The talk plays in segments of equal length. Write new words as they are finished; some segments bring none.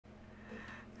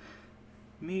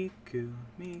Miku,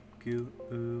 Miku,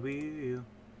 ooh, ew.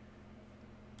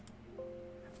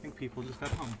 I think people just got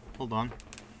home. Hold on.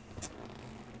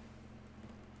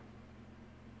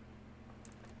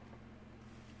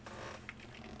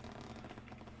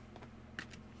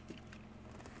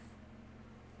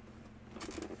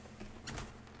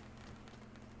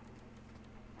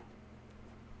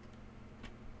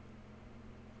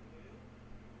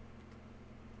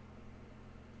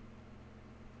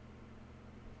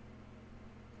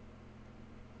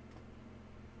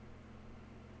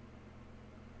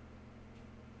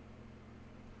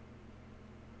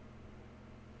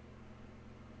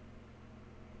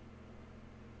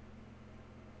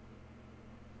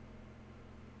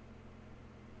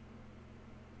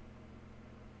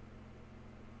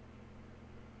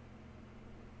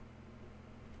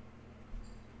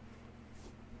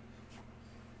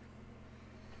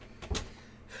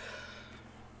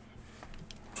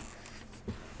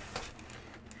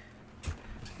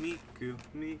 Miku,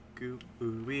 Miku,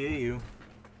 ooh, ew.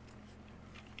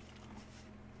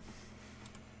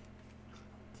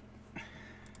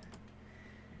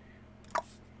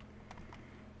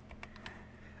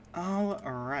 All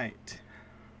right.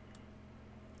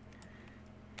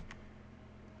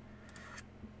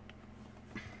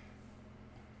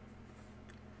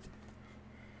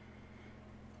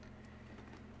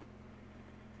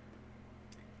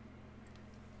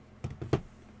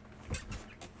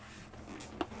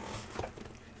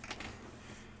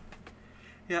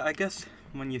 Yeah, I guess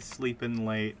when you sleep in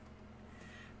late,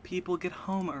 people get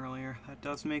home earlier. That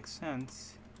does make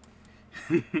sense.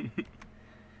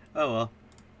 Oh well.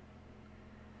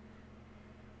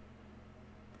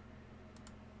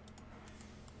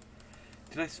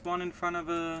 Did I spawn in front of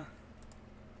a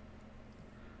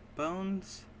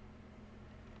Bones?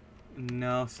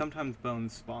 No, sometimes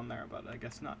Bones spawn there, but I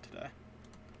guess not today.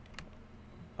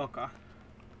 Okay.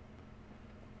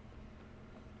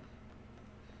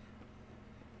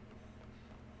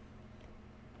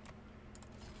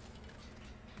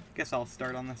 Guess I'll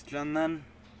start on this gen then.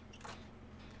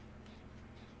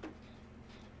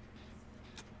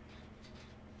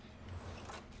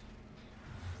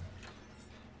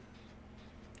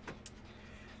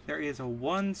 There is a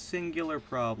one singular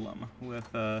problem with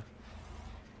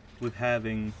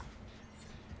having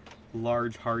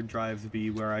large hard drives be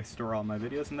where I store all my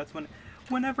videos, and that's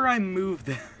whenever I move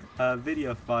the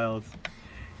video files,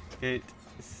 it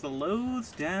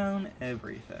slows down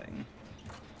everything.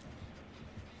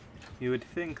 You would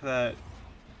think that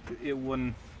it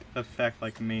wouldn't affect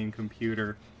like main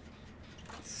computer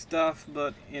stuff,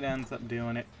 but it ends up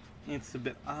doing it. It's a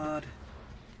bit odd.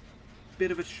 Bit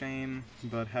of a shame,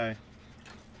 but hey,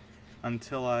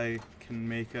 until I can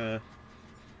make a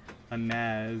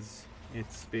NAS,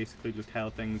 it's basically just how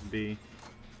things be.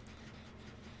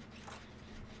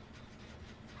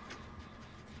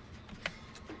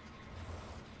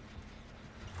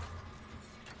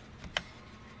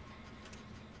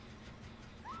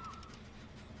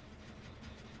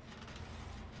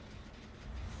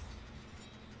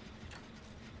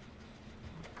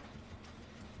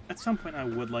 At some point I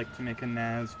would like to make a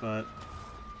NAS, but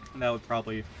that would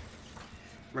probably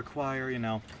require, you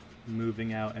know,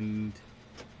 moving out and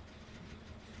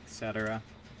etc.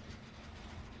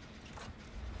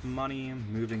 Money,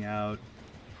 moving out,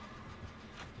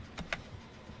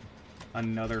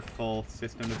 another full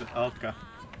system of okay.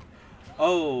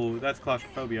 Oh, that's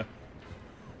claustrophobia.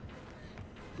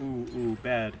 Ooh, ooh,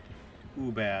 bad.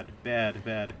 Ooh, bad, bad,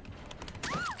 bad.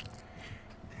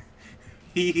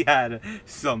 He had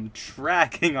some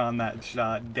tracking on that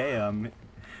shot, damn.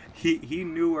 He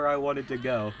knew where I wanted to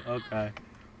go. Okay.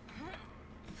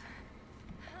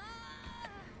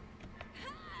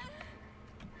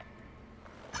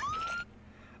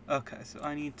 Okay, so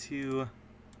I need to...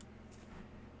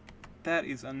 That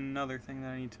is another thing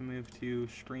that I need to move to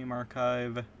Stream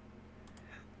Archive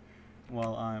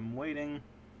while I'm waiting.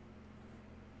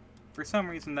 For some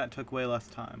reason that took way less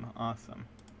time. Awesome.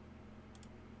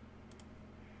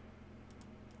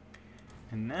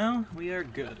 And now we are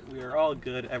good. We are all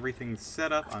good. Everything's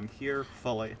set up. I'm here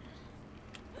fully.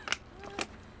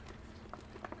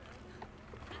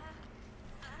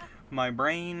 My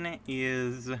brain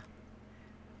is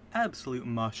absolute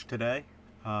mush today.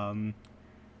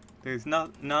 There's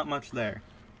not much there.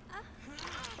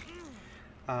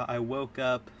 I woke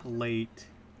up late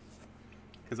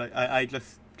because I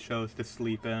just chose to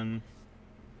sleep in.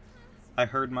 I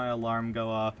heard my alarm go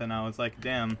off and I was like,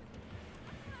 damn.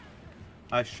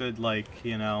 I should, like,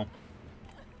 you know,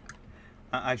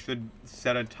 I should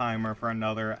set a timer for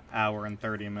another hour and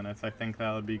 30 minutes. I think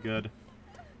that would be good.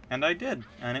 And I did,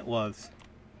 and it was.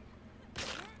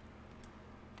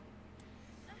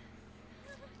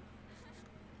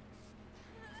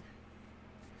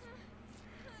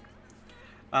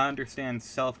 I understand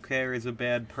self-care is a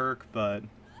bad perk, but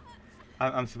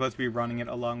I'm supposed to be running it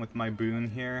along with my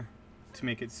boon here to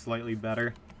make it slightly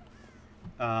better.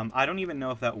 I don't even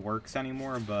know if that works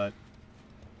anymore, but,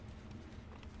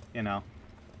 you know.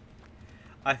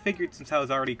 I figured since I was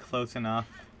already close enough,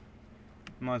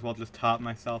 might as well just top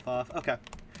myself off. Okay.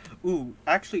 Ooh,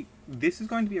 actually, this is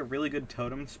going to be a really good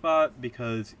totem spot,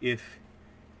 because if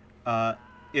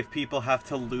people have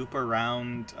to loop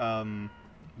around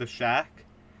the shack,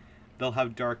 they'll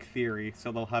have Dark Theory,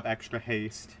 so they'll have extra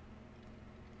haste.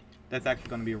 That's actually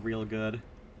going to be real good.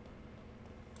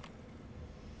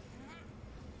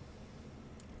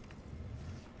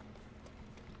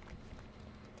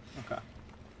 Okay.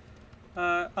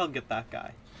 I'll get that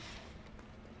guy.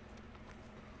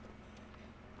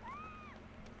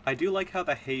 I do like how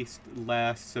the haste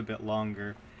lasts a bit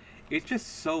longer. It's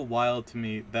just so wild to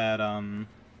me that,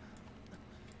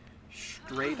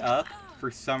 straight up,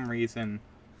 for some reason,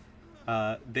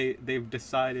 they've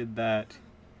decided that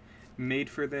Made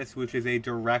for This, which is a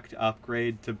direct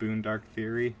upgrade to Boon Dark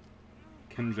Theory,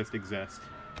 can just exist.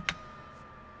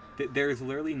 There's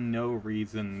literally no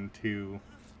reason to,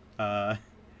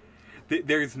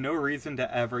 there's no reason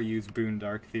to ever use Boon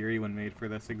Dark Theory when Made for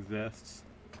This exists.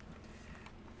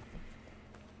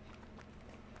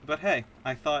 But hey,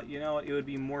 I thought, you know what, it would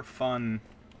be more fun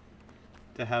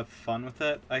to have fun with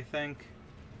it, I think.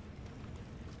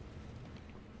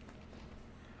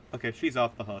 Okay, she's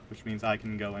off the hook, which means I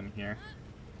can go in here.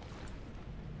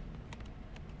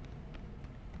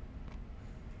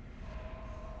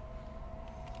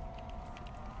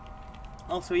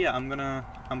 Also, yeah,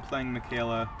 I'm playing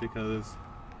Michaela because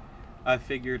I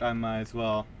figured I might as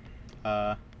well,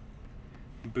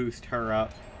 boost her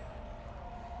up.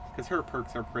 Because her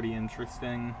perks are pretty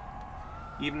interesting.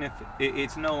 Even if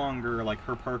it's no longer, like,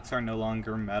 her perks are no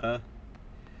longer meta.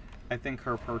 I think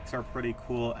her perks are pretty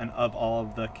cool, and of all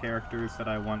of the characters that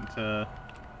I want to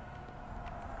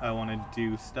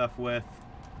do stuff with,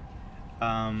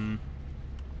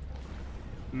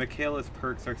 Michaela's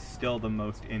perks are still the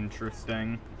most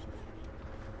interesting.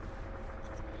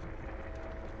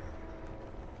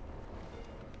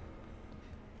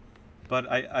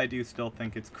 But I do still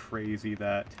think it's crazy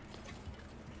that...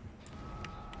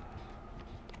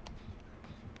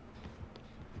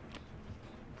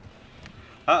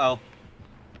 Uh-oh.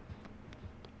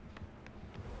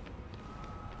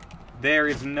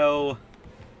 There's no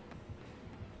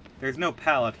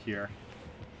pallet here.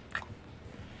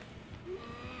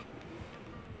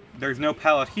 There's no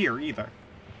pallet here, either.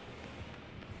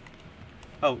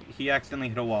 Oh, he accidentally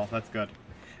hit a wall. That's good.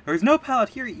 There's no pallet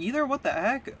here either? What the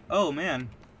heck? Oh, man.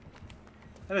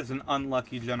 That is an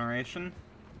unlucky generation.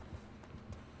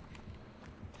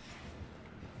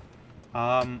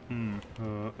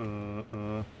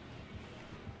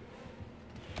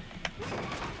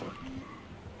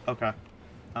 Okay.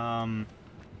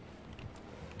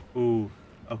 Ooh,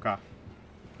 okay.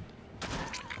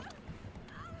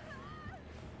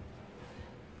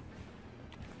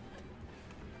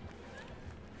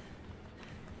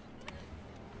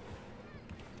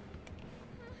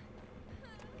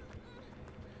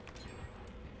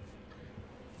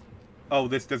 Oh,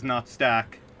 this does not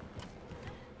stack.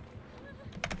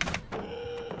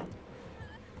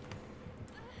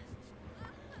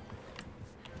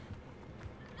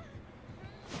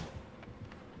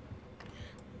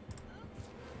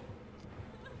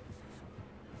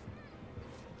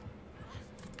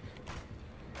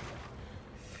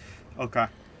 Okay.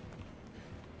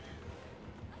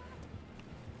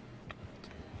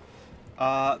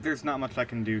 There's not much I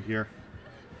can do here.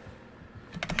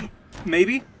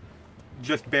 Maybe?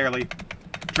 Just barely.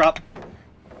 Drop.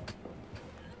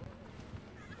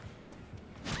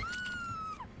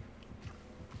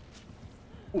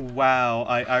 Wow,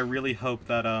 I really hope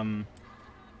that,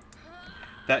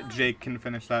 that Jake can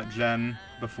finish that gen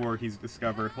before he's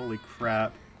discovered. Holy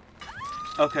crap.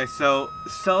 Okay, so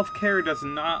self-care does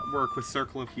not work with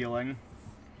Circle of Healing.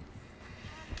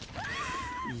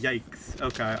 Yikes.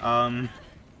 Okay,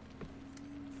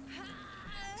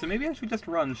 so maybe I should just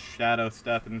run Shadow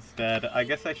Step instead. I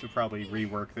guess I should probably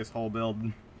rework this whole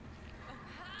build.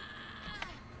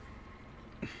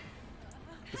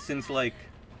 Since, like,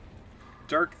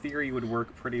 Dark Theory would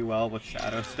work pretty well with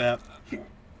Shadow Step.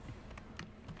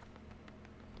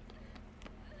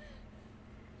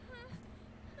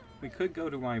 We could go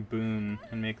to my boon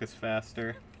and make this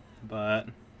faster, but...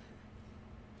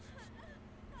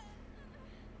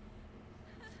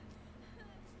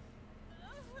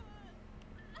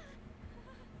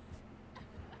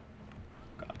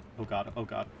 God, oh god, oh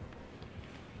god.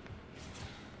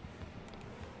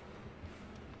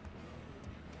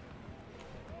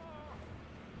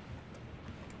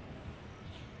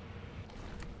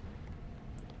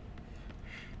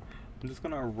 I'm just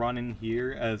gonna run in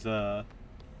here as a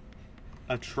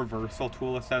traversal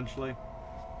tool, essentially.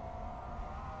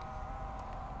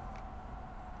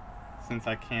 Since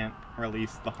I can't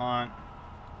release the haunt.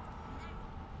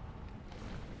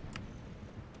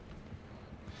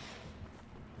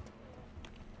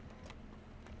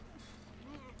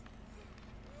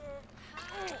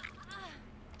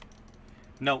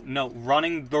 No, no,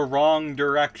 running the wrong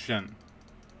direction.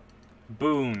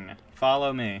 Boone,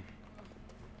 follow me.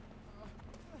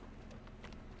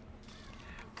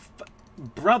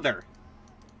 Brother!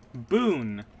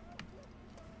 Boone!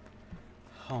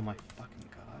 Oh my fucking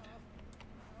god.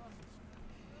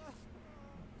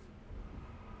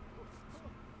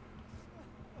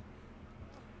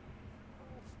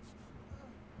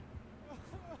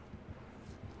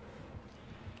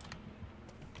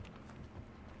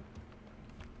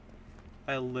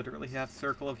 I literally have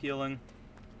Circle of Healing.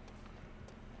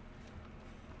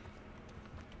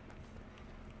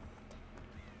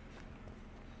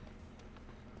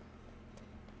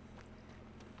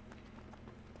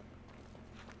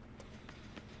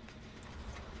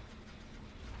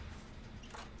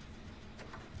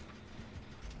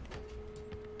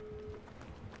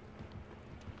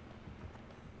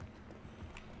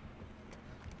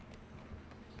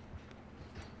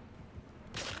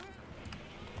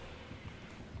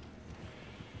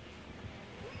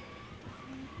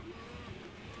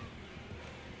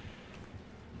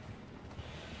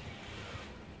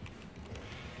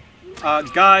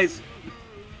 Guys!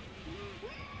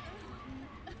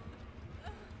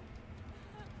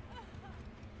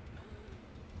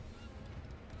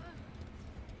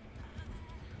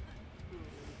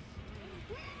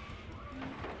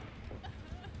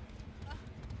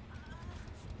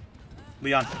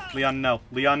 Leon, Leon, no.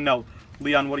 Leon, no.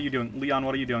 Leon, what are you doing? Leon,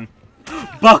 what are you doing?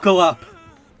 Buckle up!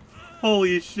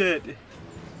 Holy shit.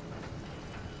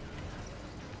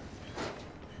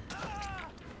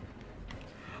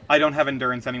 I don't have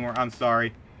endurance anymore. I'm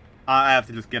sorry. I have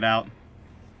to just get out.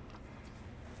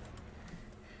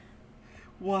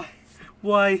 Why?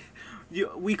 Why?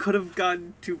 We could have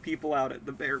gotten 2 people out at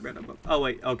the bare minimum. Oh,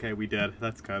 wait. Okay, we did.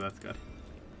 That's good. That's good.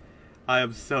 I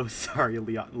am so sorry,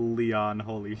 Leon. Leon,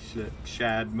 holy shit.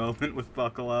 Chad moment with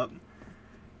Buckle Up.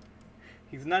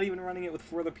 He's not even running it with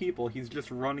 4 other people. He's just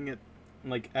running it,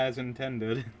 like, as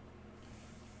intended.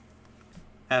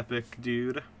 Epic,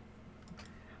 dude.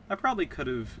 I probably could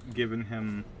have given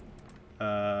him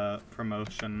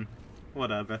promotion.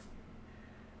 Whatever.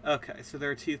 Okay, so there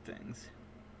are 2 things.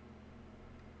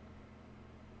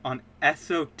 On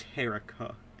esoteric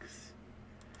hooks.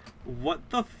 What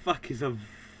the fuck is a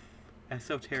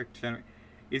esoteric generator?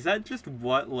 Is that just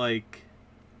what, like...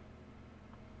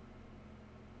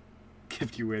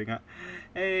 Kept you waiting on.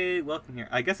 Hey, welcome here.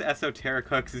 I guess esoteric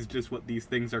hooks is just what these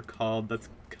things are called. That's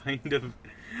kind of...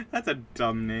 That's a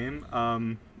dumb name,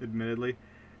 admittedly.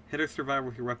 Hit or survive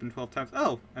with your weapon 12 times.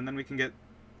 Oh, and then we can get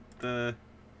the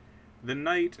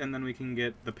knight, and then we can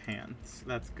get the pants.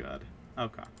 That's good.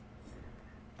 Okay.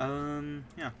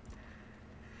 Yeah.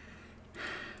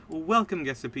 Welcome,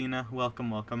 Gesapina.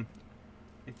 Welcome, welcome.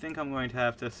 I think I'm going to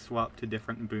have to swap to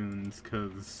different boons,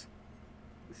 because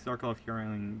Circle of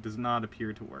Healing does not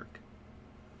appear to work.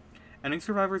 Any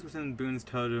survivors within Boone's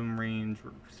totem range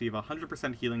receive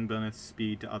 100% healing bonus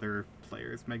speed to other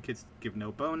players. Medkits give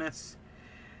no bonus.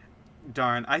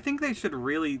 Darn, I think they should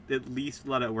really at least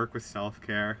let it work with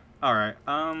self-care. Alright,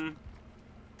 I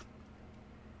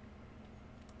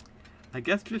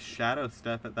guess just Shadow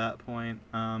Step at that point.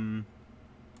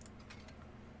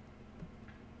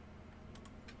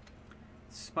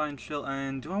 Spine Chill,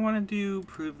 and do I want to do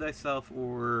Prove Thyself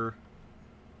or...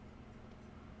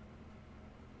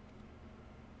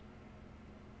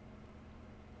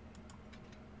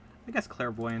 I guess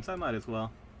Clairvoyance, I might as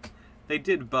well. They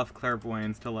did buff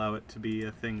Clairvoyance to allow it to be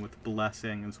a thing with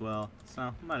Blessing as well,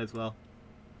 so might as well.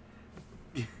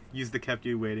 Use the kept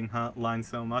you waiting line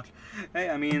so much. Hey,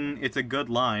 I mean, it's a good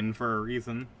line for a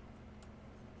reason.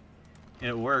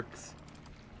 It works.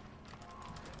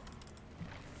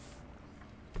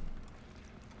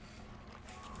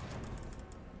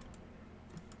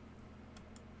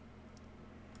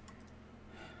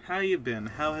 How you been?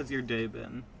 How has your day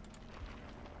been?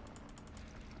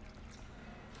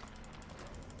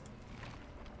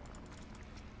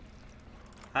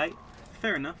 Hi.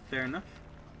 Fair enough, fair enough.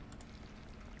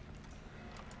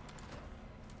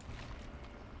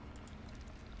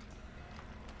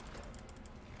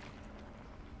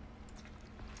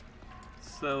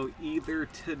 So either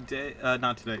today,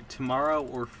 not today, tomorrow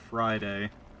or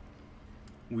Friday,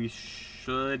 we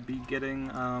should be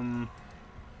getting,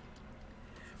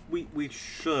 we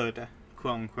should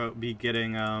quote-unquote, be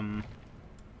getting,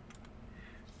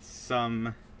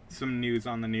 some news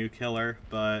on the new killer,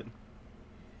 but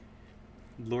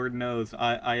Lord knows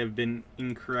I have been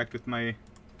incorrect with my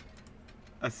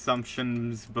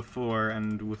assumptions before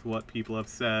and with what people have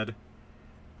said.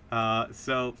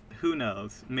 So, who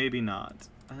knows? Maybe not.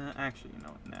 Actually, you know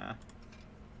what? Nah.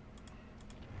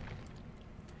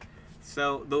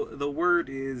 So, the word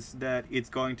is that it's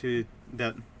going to...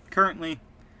 that currently...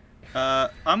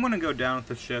 I'm gonna go down with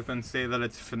the ship and say that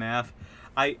it's FNAF.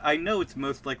 I know it's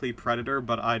most likely Predator,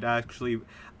 but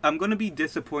I'm gonna be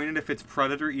disappointed if it's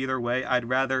Predator either way. I'd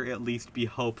rather at least be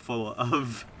hopeful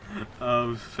of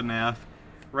FNAF.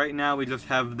 Right now we just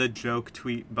have the joke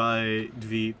tweet by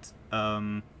Dveet,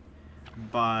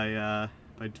 by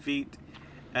Dveet,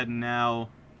 and now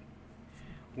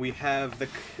we have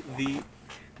the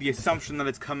assumption that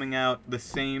it's coming out the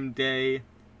same day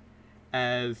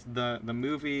as the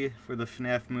movie, for the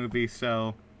FNAF movie,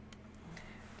 so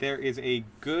there is a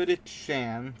good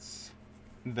chance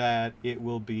that it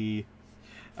will be...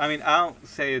 I mean, I don't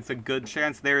say it's a good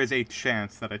chance, there is a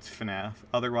chance that it's FNAF,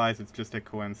 otherwise it's just a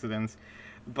coincidence.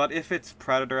 But if it's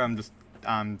Predator,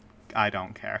 I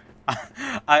don't care.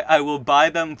 I will buy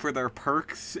them for their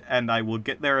perks, and I will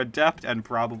get their adept, and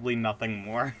probably nothing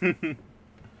more.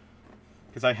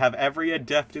 Because I have every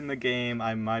adept in the game,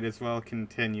 I might as well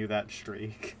continue that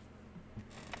streak.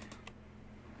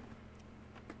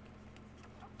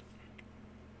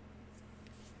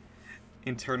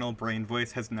 Internal brain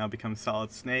voice has now become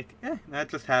Solid Snake. That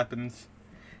just happens.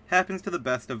 Happens to the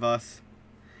best of us.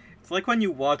 It's like when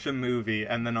you watch a movie,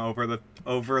 and then over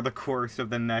the course of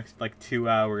the next, 2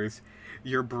 hours,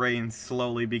 your brain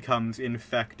slowly becomes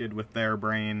infected with their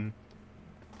brain.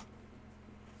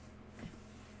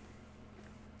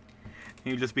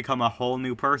 You just become a whole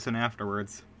new person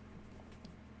afterwards.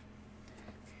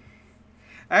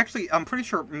 Actually, I'm pretty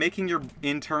sure making your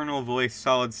internal voice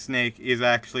Solid Snake is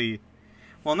actually...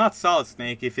 Well, not Solid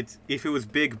Snake. If it was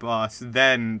Big Boss,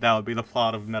 then that would be the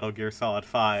plot of Metal Gear Solid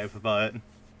 5, but...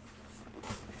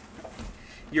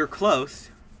 You're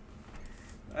close.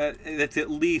 That's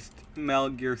at least Metal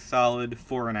Gear Solid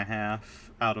 4.5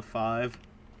 out of 5.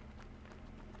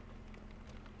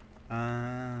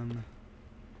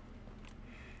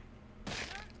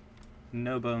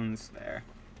 No bones there.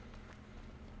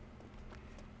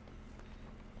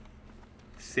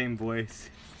 Same voice.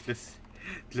 Just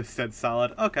said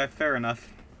Solid. Okay, fair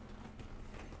enough.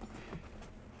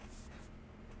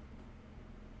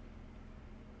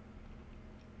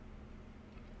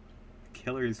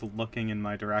 Killer's looking in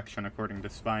my direction, according to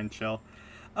Spine Chill.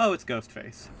 Oh, it's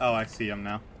Ghostface. Oh, I see him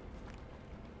now.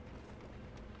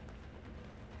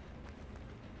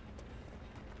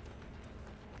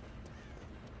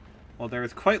 Well, there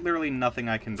is quite literally nothing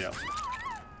I can do.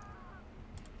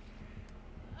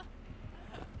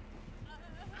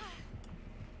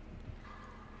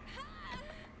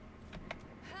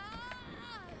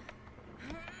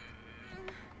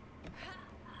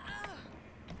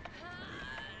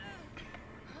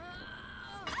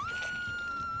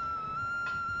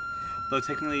 Though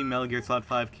technically Metal Gear Solid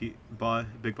 5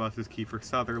 Big Boss is Kiefer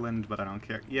Sutherland, but I don't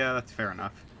care. Yeah, that's fair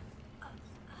enough.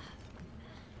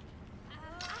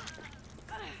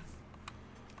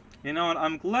 You know what,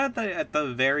 I'm glad that at the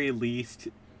very least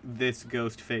this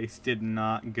Ghostface did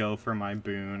not go for my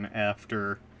boon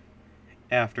after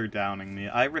downing me.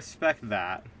 I respect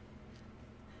that.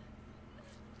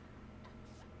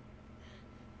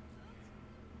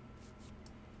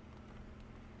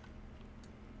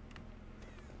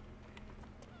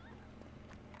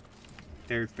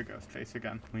 There's the Ghostface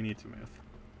again. We need to move.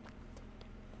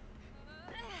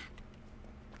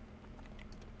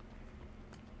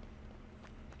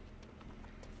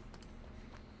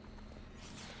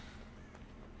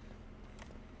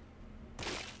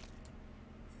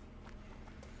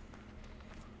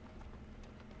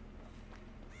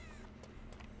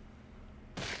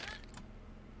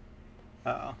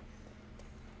 Uh-oh.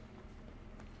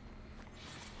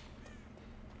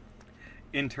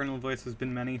 Internal voice has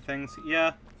been many things.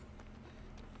 Yeah.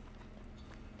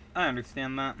 I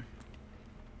understand that.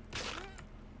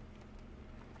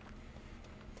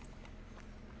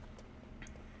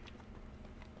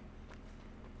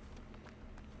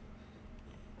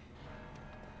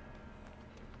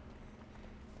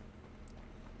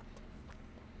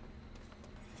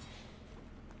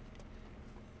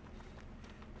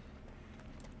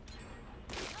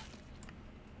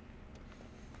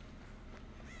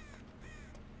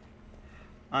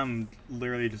 I'm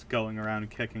literally just going around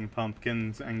kicking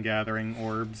pumpkins and gathering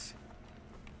orbs.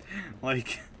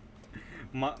 Like,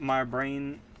 my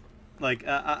brain Like,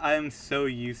 I am so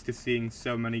used to seeing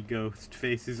so many ghost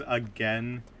faces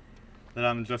again that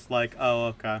I'm just like,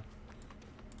 oh, okay.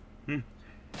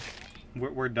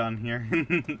 We're done here.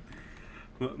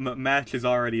 Match is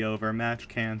already over. Match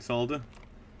cancelled.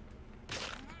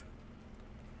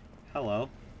 Hello.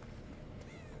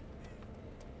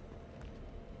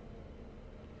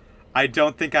 I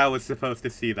don't think I was supposed to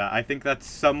see that. I think that's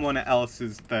someone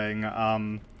else's thing.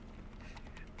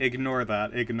 Ignore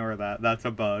that. Ignore that. That's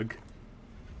a bug.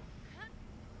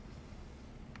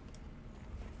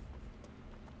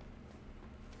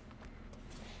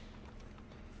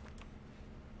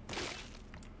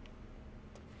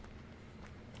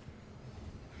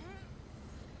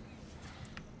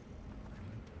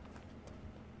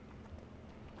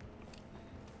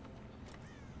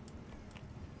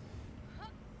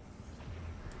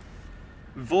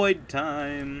 Void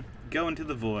time! Go into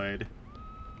the void.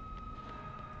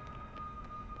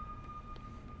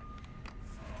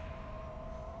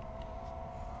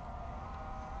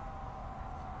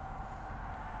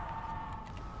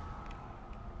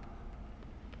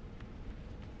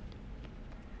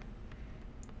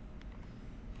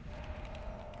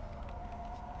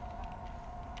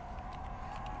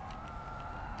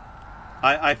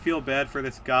 I feel bad for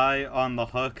this guy on the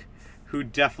hook who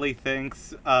definitely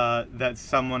thinks that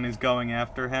someone is going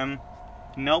after him.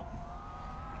 Nope.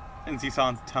 As you saw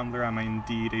on Tumblr, I'm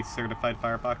indeed a certified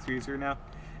Firefox user now.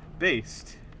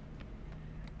 Based.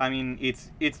 I mean, it's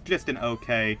just an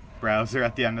okay browser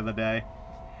at the end of the day.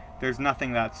 There's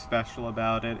nothing that special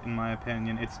about it, in my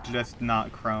opinion. It's just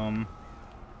not Chrome.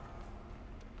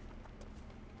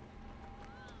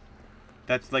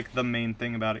 That's like the main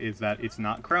thing about it, is that it's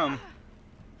not Chrome.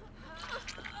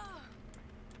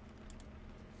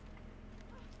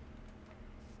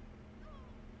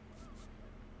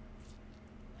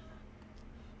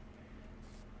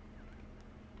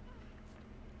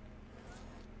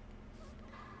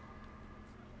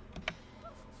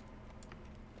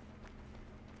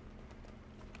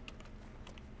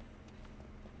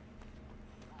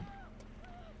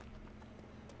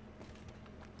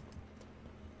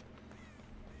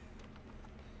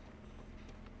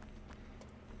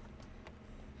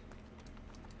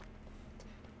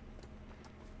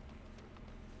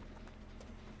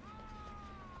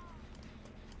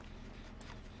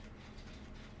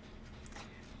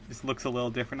 This looks a little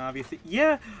different, obviously.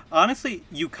 Yeah, honestly,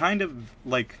 you kind of,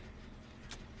 like,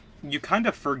 you kind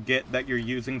of forget that you're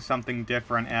using something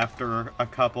different after a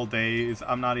couple days.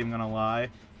 I'm not even gonna lie.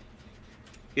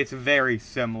 It's very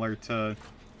similar to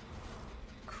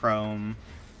Chrome.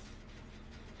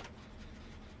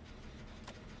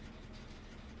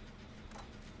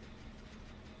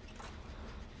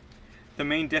 The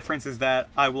main difference is that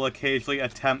I will occasionally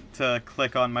attempt to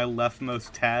click on my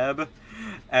leftmost tab,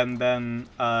 and then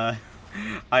I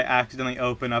accidentally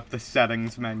open up the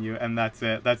settings menu, and that's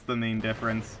it. That's the main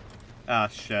difference. Ah,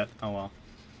 shit. Oh well.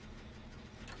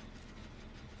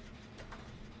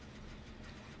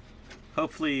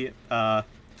 Hopefully,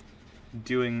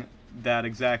 doing that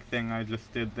exact thing I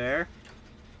just did there,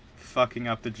 fucking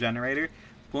up the generator,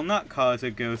 will not cause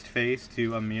a ghost face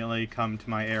to immediately come to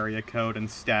my area code and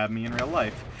stab me in real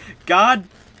life. God,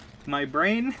 my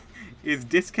brain is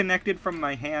disconnected from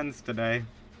my hands today.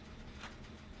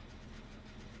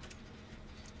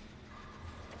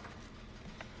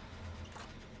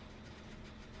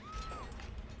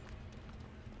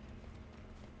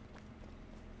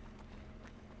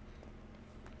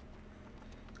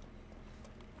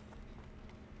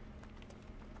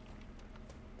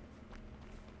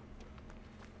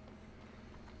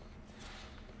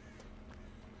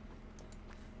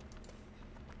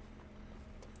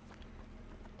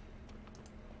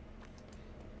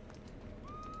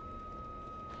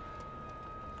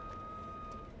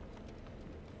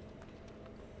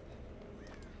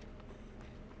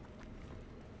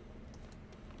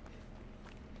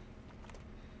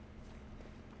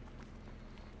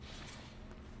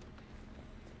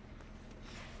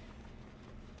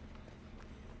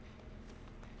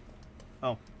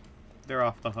 Oh, they're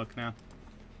off the hook now.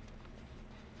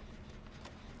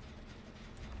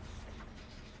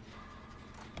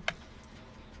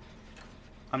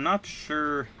 I'm not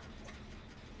sure.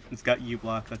 It's got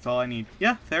U-block, that's all I need.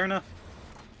 Yeah, fair enough.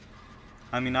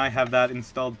 I mean, I have that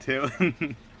installed too.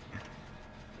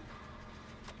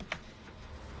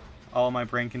 All my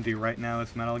brain can do right now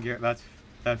is Metal Gear.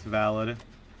 That's valid.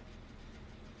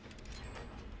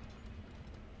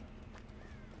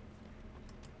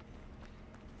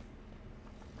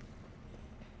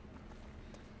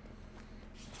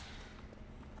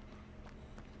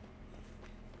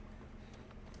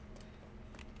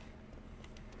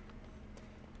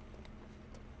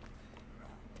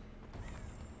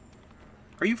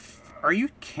 Are you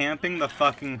camping the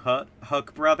fucking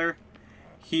hook, brother?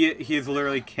 He is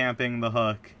literally camping the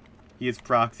hook. He is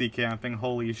proxy camping.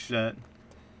 Holy shit.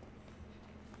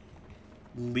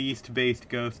 Least based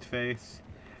ghost face.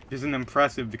 It isn't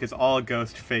impressive because all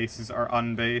ghost faces are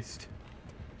unbased.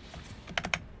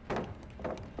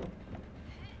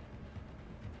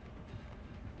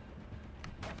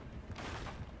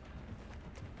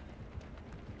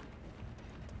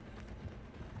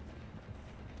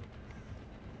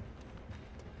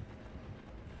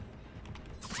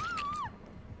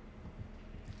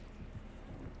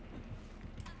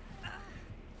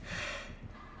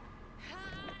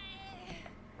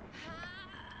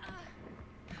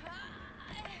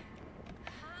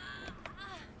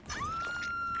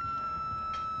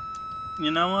 You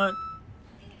know what?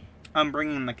 I'm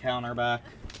bringing the counter back.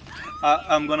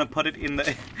 I'm gonna put it in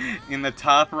the in the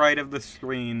top right of the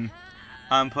screen.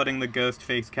 I'm putting the ghost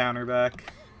face counter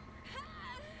back.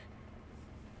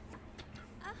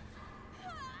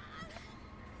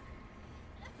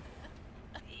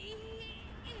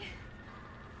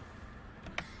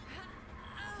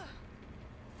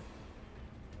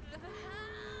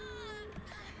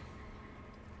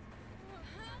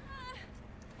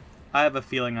 I have a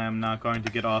feeling I am not going to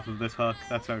get off of this hook.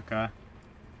 That's okay.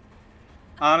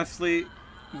 Honestly,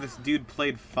 this dude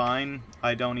played fine.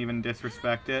 I don't even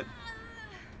disrespect it.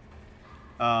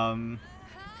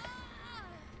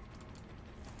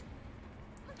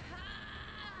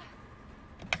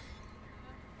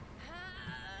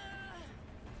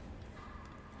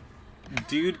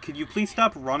 Dude, could you please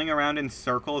stop running around in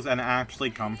circles and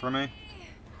actually come for me?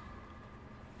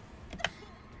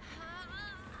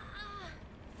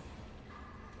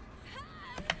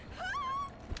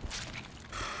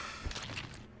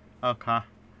 Okay.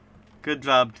 Good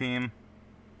job, team.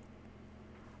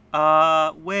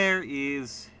 Where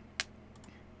is...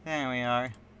 There we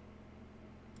are.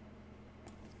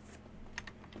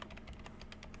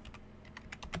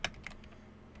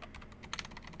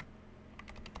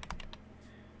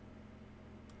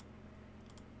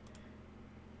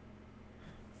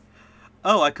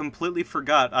 Oh, I completely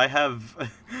forgot. I have,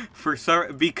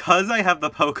 because I have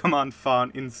the Pokemon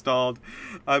font installed,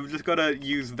 I'm just gonna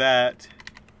use that.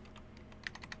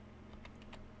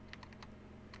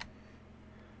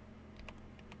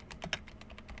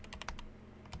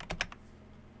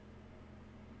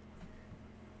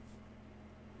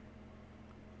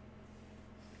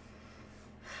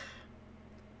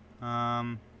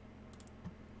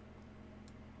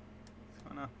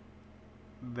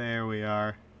 There we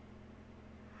are.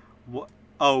 What?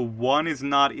 Oh, one is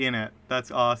not in it.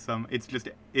 That's awesome.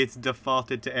 It's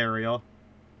defaulted to Ariel.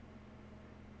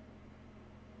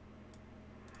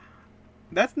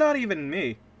 That's not even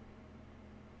me.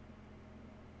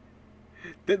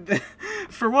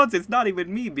 For once, it's not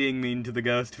even me being mean to the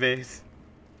ghost face.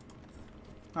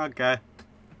 Okay.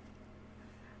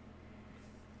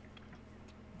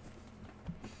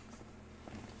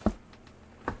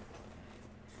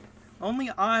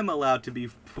 Only I'm allowed to be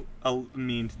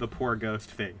mean to the poor ghost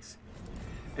face.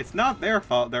 It's not their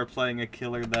fault they're playing a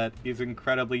killer that is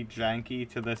incredibly janky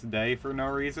to this day for no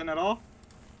reason at all.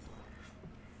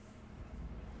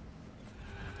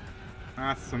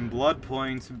 That's some blood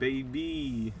points,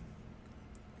 baby.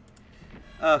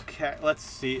 Okay, let's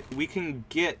see. We can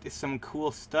get some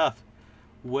cool stuff.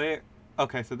 Where...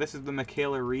 Okay, so this is the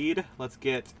Michaela Reed. Let's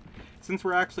get... Since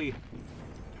we're actually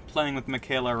playing with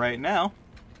Michaela right now...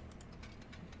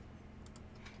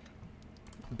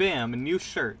 Bam, a new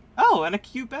shirt. Oh, and a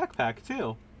cute backpack,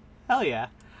 too. Hell yeah.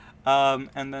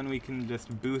 And then we can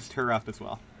just boost her up as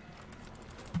well.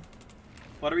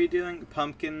 What are we doing?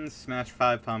 Pumpkins, smash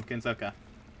 5 pumpkins, okay.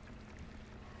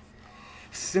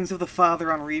 Sins of the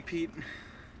Father on repeat.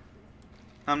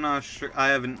 I'm not sure, I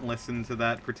haven't listened to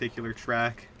that particular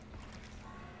track.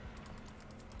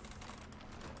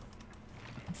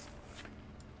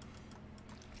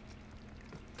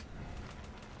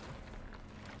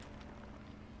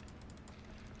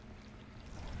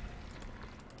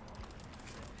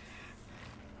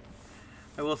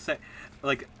 I will say,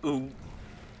 like, ooh,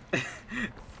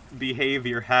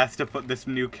 behavior has to put this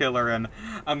new killer in.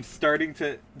 I'm starting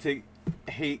to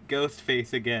hate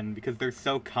Ghostface again because they're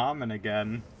so common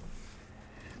again.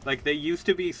 Like, they used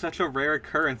to be such a rare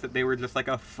occurrence that they were just like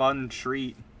a fun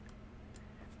treat.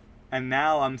 And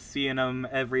now I'm seeing them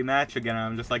every match again and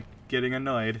I'm just like getting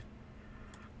annoyed.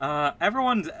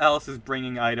 Everyone else is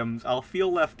bringing items. I'll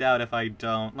feel left out if I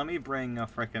don't. Let me bring a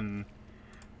frickin'...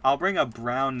 I'll bring a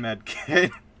brown med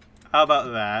kit. How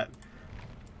about that?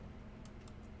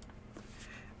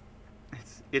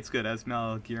 It's good as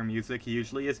Metal Gear music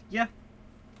usually is. Yeah.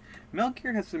 Metal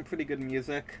Gear has some pretty good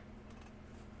music.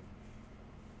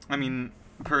 I mean,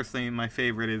 personally, my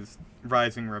favorite is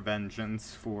Rising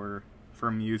Revengeance for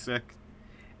music.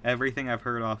 Everything I've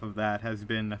heard off of that has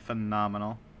been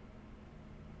phenomenal.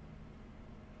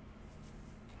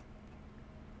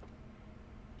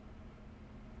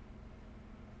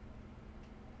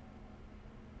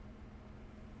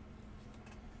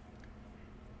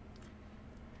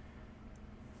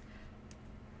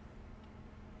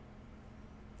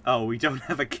 Oh, we don't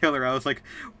have a killer. I was like,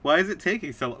 why is it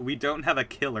taking so long? We don't have a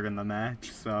killer in the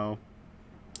match, so...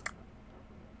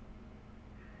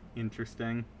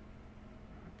 Interesting.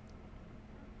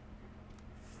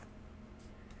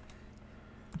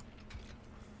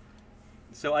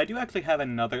 So I do actually have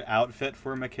another outfit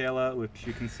for Michaela, which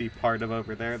you can see part of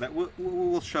over there, that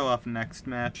we'll show off next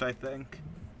match, I think.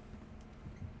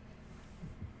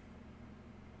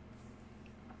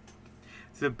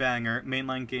 It's a banger.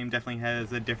 Mainline game definitely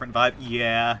has a different vibe.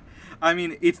 Yeah. I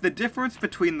mean, it's the difference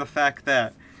between the fact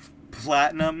that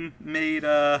Platinum made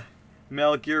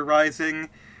Metal Gear Rising,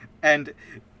 and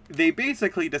they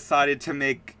basically decided to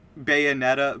make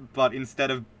Bayonetta, but instead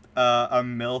of a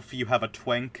MILF, you have a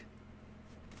twink.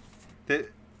 That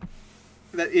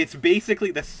it's basically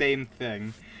the same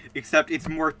thing, except it's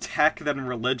more tech than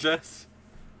religious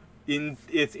in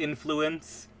its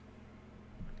influence.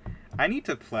 I need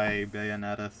to play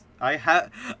Bayonetta.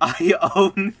 I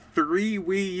own 3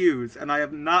 Wii U's, and I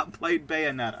have not played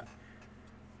Bayonetta.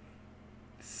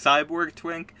 Cyborg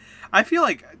twink? I feel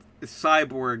like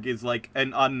cyborg is like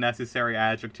an unnecessary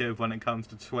adjective when it comes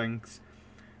to twinks.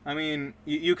 I mean,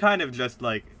 you kind of just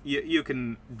like, you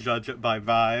can judge it by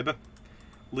vibe.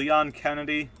 Leon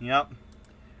Kennedy, yep.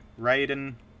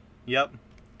 Raiden, yep.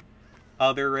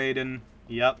 Other Raiden,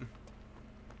 yep.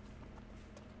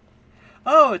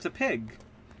 Oh, it's a pig.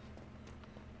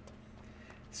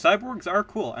 Cyborgs are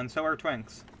cool, and so are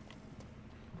twinks.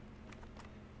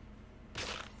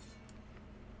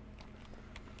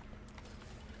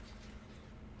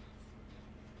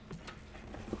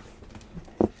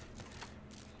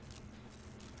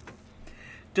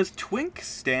 Does twink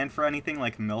stand for anything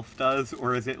like MILF does,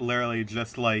 or is it literally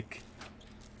just like...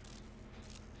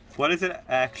 What does it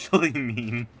actually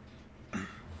mean?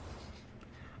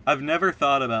 I've never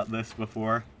thought about this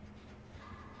before.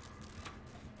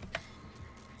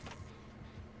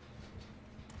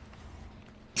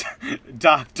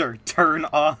 Doctor, turn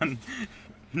on...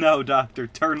 No, Doctor,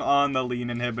 turn on the lean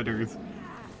inhibitors.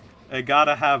 I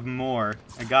gotta have more.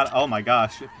 Oh my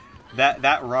gosh.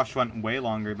 That rush went way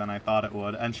longer than I thought it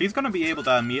would. And she's gonna be able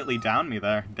to immediately down me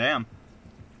there. Damn.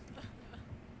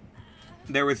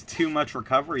 There was too much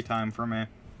recovery time for me.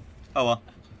 Oh well.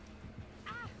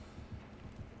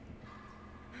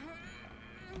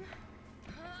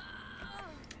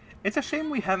 It's a shame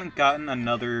we haven't gotten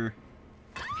another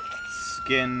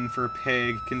skin for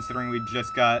Pig, considering we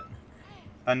just got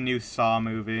a new Saw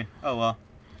movie. Oh well.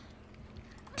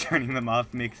 Turning them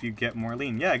off makes you get more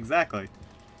lean. Yeah, exactly.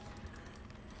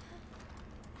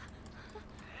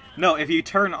 No, if you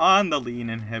turn on the lean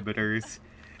inhibitors,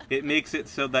 it makes it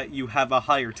so that you have a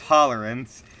higher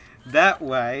tolerance. That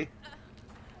way,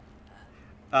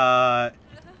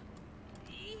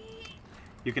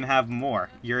 you can have more.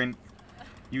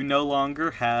 You no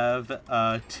longer have,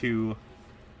 2.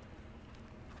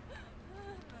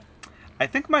 I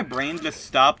think my brain just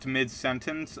stopped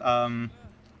mid-sentence.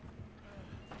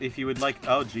 If you would like...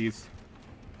 Oh, jeez.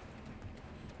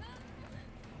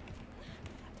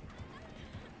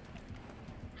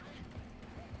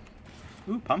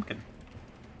 Ooh, pumpkin.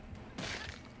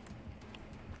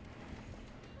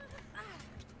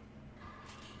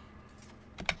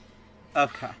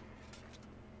 Okay.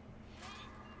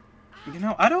 You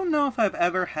know, I don't know if I've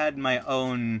ever had my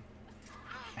own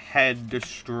head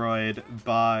destroyed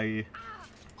by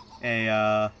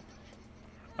a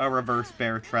reverse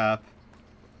bear trap.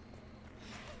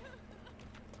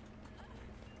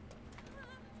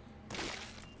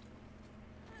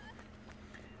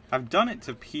 I've done it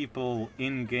to people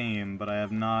in-game, but I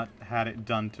have not had it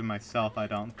done to myself, I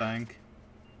don't think.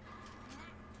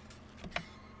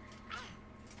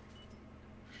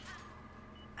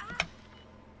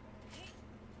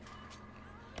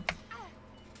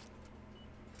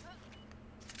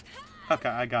 Okay,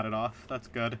 I got it off. That's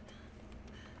good.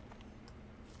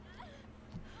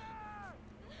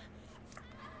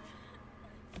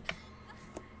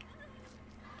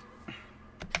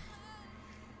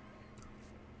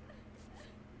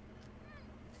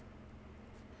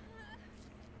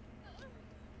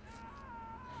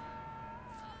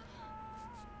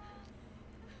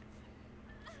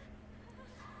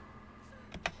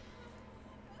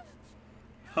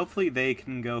 Hopefully they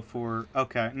can go for...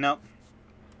 Okay, no.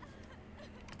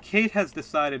 Kate has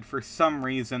decided for some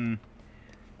reason,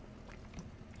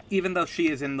 even though she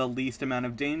is in the least amount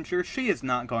of danger, she is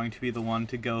not going to be the one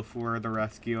to go for the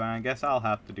rescue, and I guess I'll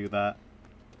have to do that.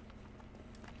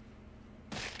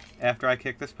 After I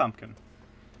kick this pumpkin.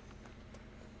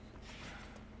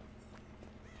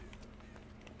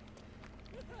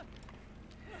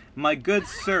 My good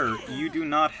sir, you do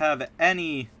not have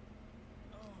any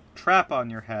trap on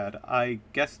your head. I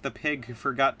guess the pig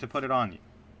forgot to put it on you.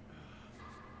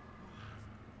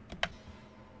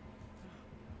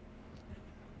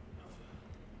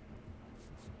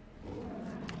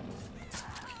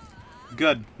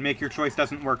 Good. Make your choice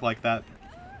doesn't work like that.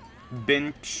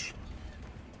 Binch.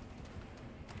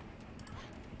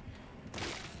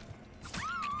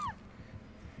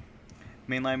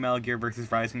 Mainline Metal Gear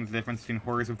versus Rising, the difference between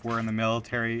horrors of war in the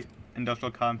military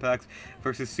industrial complex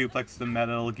versus suplex the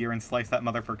Metal Gear and slice that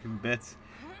motherfucker to bits.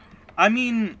 I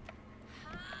mean,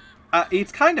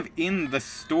 it's kind of in the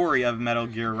story of Metal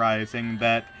Gear Rising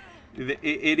that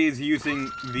it is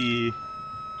using the,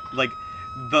 like,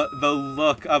 the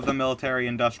look of the military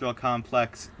industrial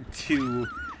complex to,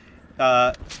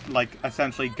 like,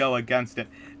 essentially go against it.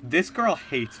 This girl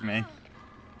hates me.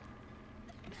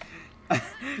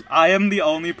 I am the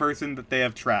only person that they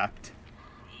have trapped.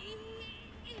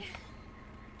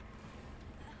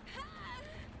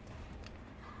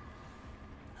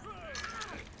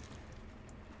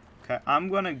 Okay, I'm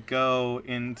gonna go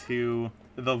into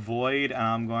the void, and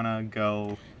I'm gonna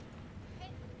go...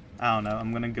 I don't know,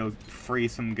 I'm gonna go free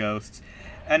some ghosts.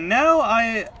 And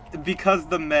now because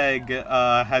the Meg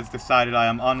has decided I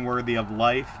am unworthy of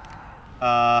life,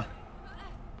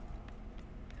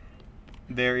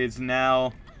 there is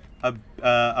now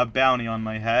a bounty on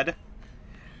my head.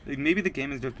 Maybe the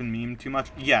game has just been memed too much.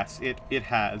 Yes, it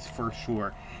has, for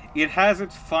sure. It has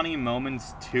its funny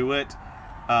moments to it,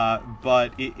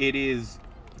 but it is,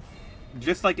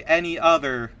 just like any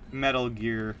other Metal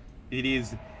Gear, it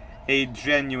is a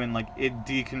genuine, like,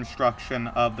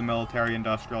 deconstruction of the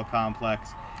military-industrial complex.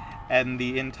 And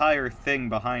the entire thing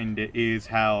behind it is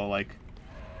how, like,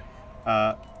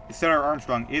 Senator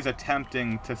Armstrong is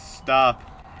attempting to stop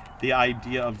the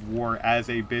idea of war as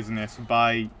a business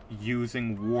by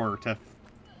using war to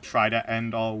try to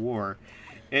end all war.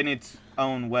 In its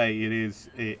own way, it is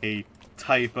a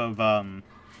type of,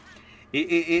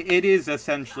 it is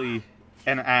essentially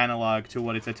an analog to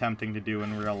what it's attempting to do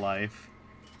in real life.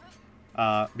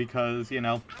 Because, you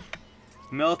know,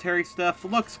 military stuff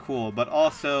looks cool, but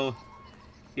also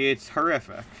it's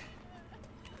horrific.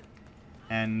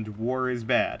 And war is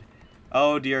bad.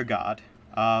 Oh, dear God.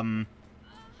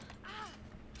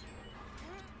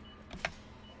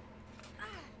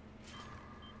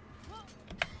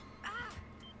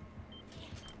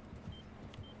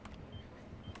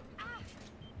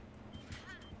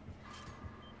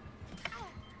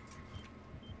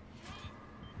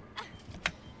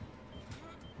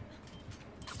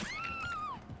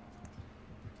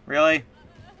 Really?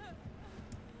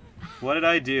 What did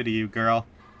I do to you, girl?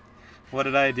 What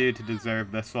did I do to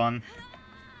deserve this one?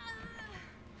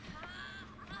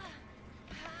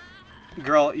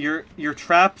 Girl, your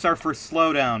traps are for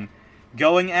slowdown.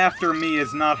 Going after me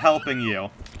is not helping you.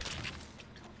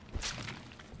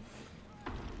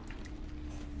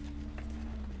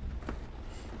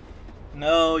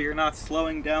 No, you're not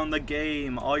slowing down the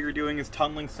game. All you're doing is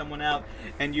tunneling someone out,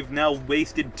 and you've now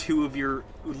wasted 2 of your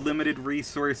limited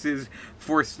resources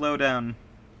for slowdown.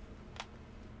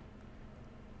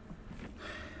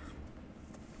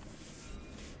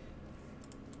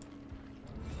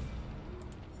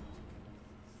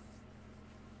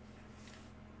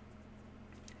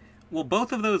 Well,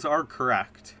 both of those are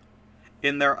correct.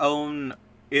 In their own,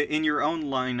 in your own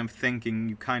line of thinking,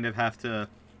 you kind of have to,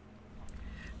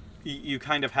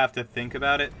 think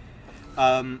about it.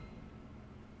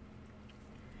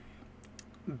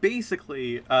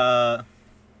 Basically,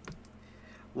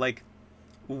 like,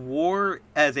 war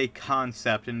as a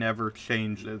concept never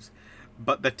changes,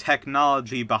 but the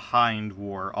technology behind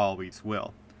war always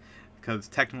will. Because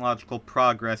technological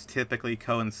progress typically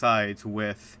coincides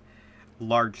with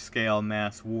large-scale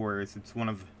mass wars.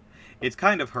 It's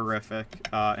kind of horrific,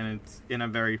 and it's in a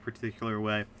very particular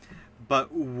way.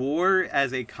 But war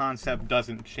as a concept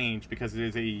doesn't change because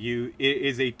it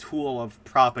is a tool of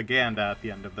propaganda at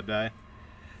the end of the day.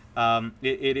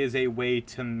 It is a way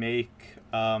to make,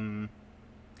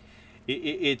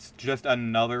 it's just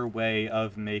another way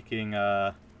of making,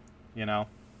 you know,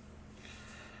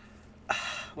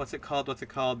 what's it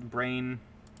called? Brain,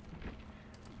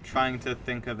 trying to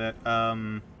think of it,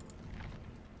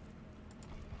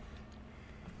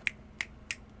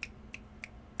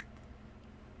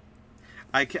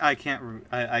 I can't,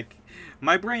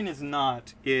 my brain is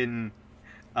not in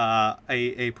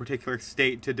a particular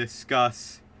state to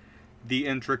discuss the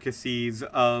intricacies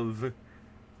of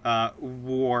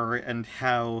war and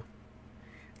how,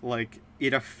 like,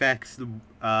 it affects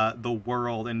the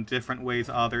world in different ways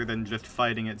other than just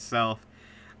fighting itself.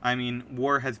 I mean,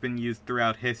 war has been used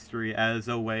throughout history as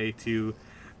a way to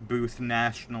boost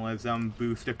nationalism,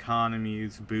 boost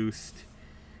economies, boost,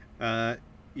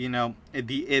 you know,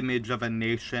 the image of a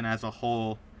nation as a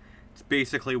whole. It's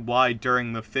basically why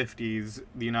during the 50s,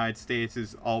 the United States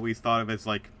is always thought of as,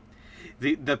 like,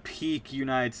 the peak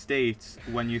United States,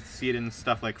 when you see it in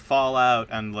stuff like Fallout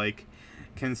and, like,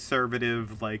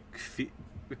 conservative, like,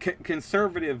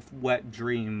 conservative wet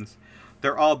dreams.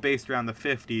 They're all based around the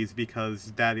 50s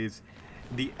because that is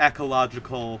the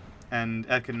ecological and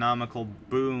economical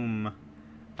boom.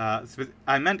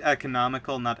 I meant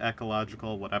economical, not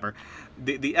ecological, whatever.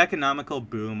 The economical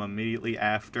boom immediately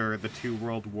after the 2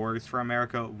 world wars for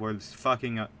America was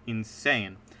fucking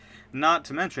insane. Not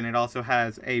to mention, it also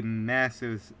has a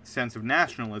massive sense of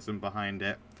nationalism behind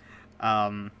it.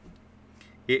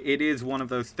 It is one of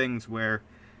those things where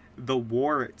the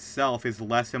war itself is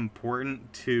less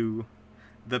important to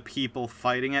the people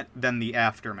fighting it than the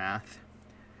aftermath.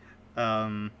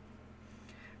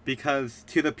 Because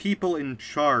to the people in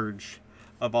charge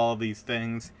of all of these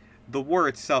things, the war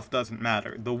itself doesn't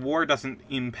matter. The war doesn't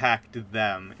impact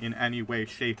them in any way,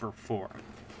 shape, or form.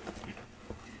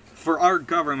 For our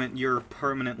government, you're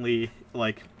permanently,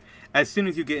 like, as soon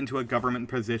as you get into a government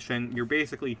position, you're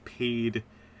basically paid,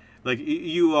 like,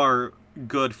 you are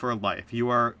good for life. You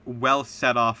are well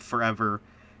set off forever.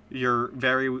 You're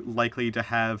very likely to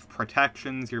have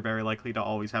protections. You're very likely to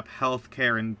always have health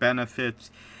care and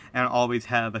benefits, and always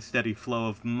have a steady flow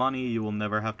of money. You will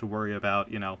never have to worry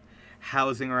about, you know,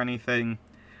 housing or anything.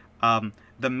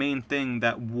 The main thing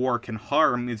that war can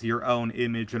harm is your own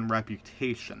image and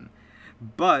reputation.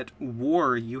 But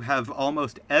war, you have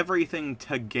almost everything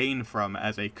to gain from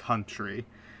as a country,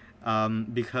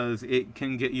 because it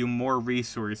can get you more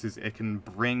resources, it can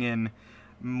bring in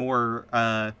more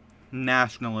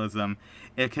nationalism,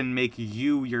 it can make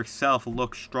you yourself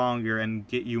look stronger and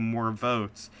get you more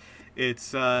votes.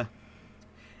 It's, it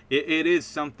is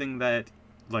something that,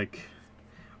 like,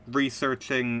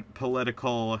 researching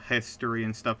political history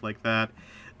and stuff like that,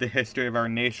 the history of our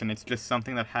nation, it's just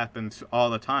something that happens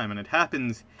all the time, and it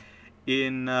happens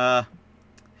in,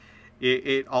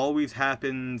 it always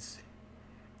happens,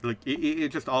 like, it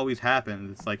just always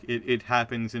happens. It's like, it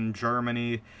happens in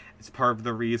Germany. It's part of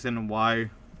the reason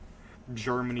why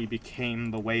Germany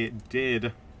became the way it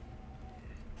did.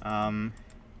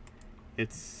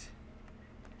 It's,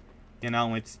 you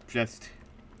know, it's just,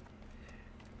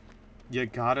 you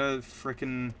gotta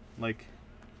frickin', like,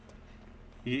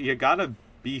 you gotta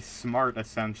be smart,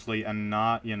 essentially, and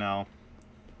not, you know...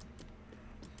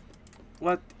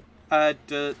 What?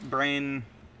 Brain...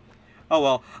 Oh,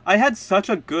 well, I had such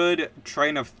a good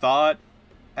train of thought,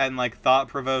 and, like,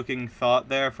 thought-provoking thought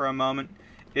there for a moment.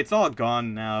 It's all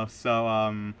gone now,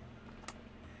 so,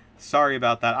 sorry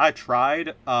about that. I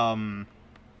tried,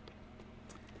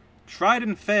 tried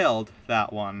and failed,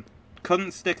 that one.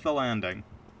 Couldn't stick the landing.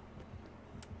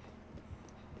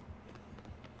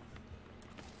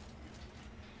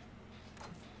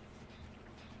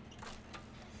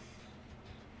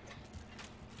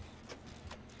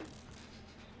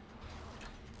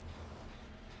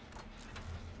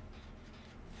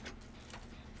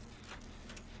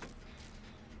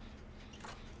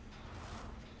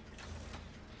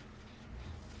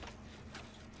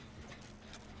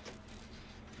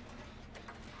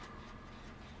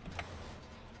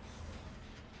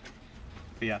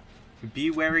 But yeah, be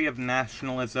wary of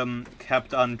nationalism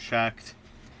kept unchecked.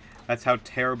 That's how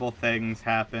terrible things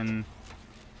happen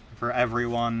for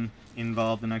everyone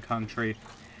involved in a country.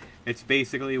 It's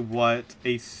basically what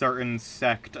a certain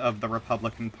sect of the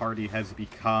Republican Party has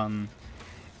become.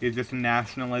 It's just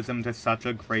nationalism to such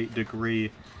a great degree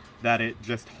that it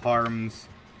just harms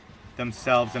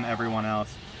themselves and everyone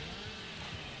else.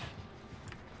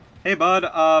 Hey,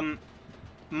 bud,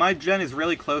 my gen is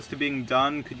really close to being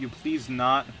done. Could you please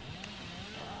not?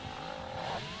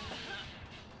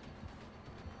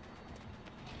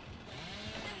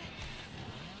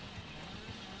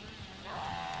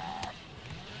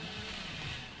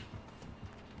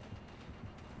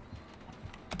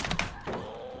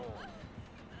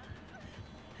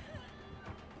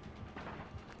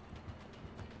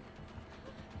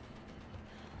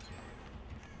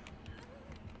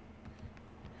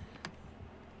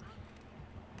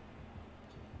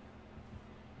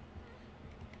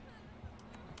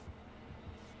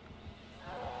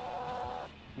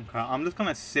 Okay, I'm just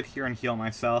gonna sit here and heal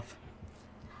myself.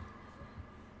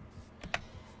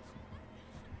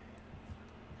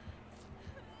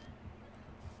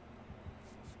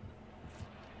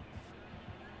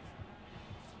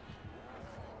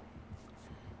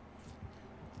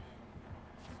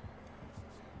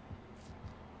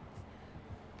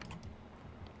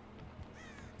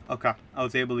 Okay, I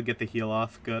was able to get the heal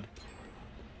off. Good.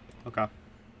 Okay.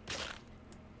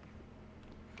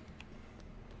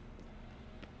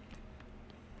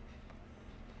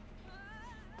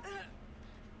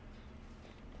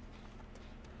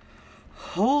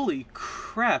 Holy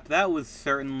crap, that was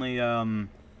certainly, a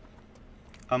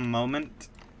moment.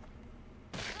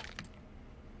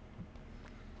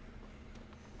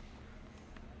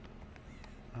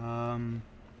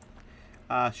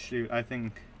 Shoot, I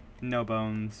think no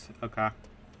bones. Okay.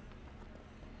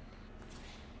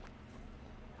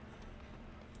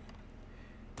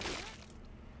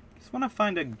 Just want to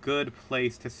find a good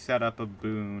place to set up a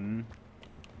boon.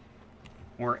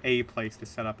 Or a place to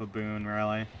set up a boon,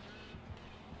 really.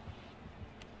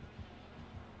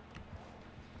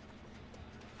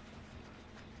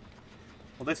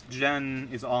 Well, this gen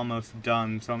is almost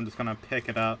done, so I'm just gonna pick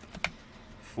it up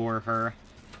for her.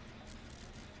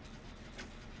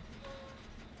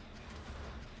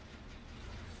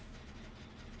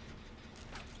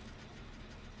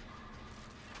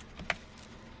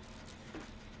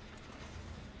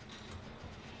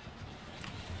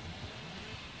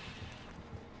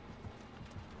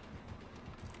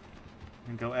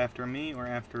 And go after me or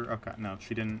after... Okay, no,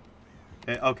 she didn't...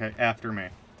 Okay, after me.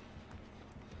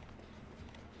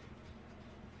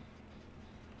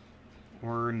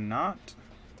 Or not?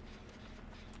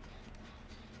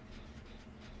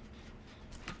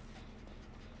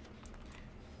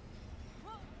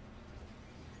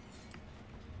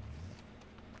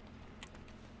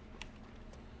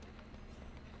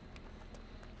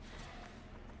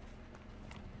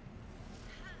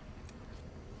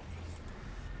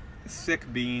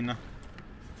 Sick bean.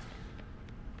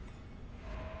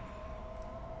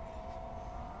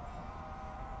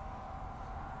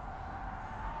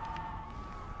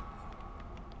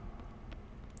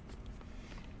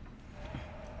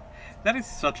 That is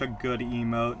such a good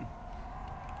emote.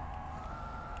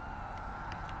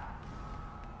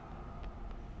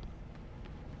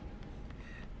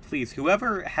 Please,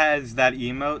 whoever has that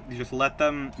emote, just let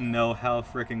them know how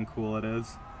freaking cool it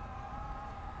is.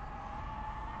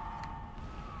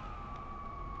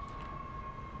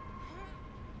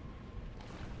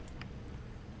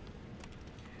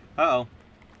 Uh-oh.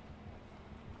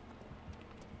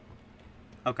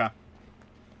 Okay.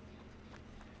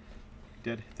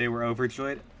 They were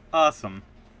overjoyed? Awesome.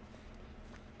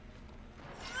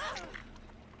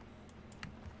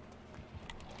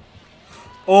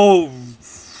 Oh!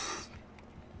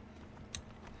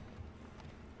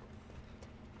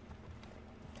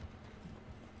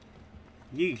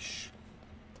 Yeesh.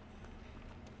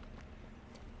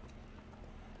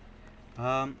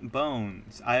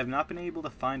 Bones. I have not been able to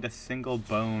find a single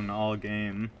bone all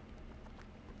game.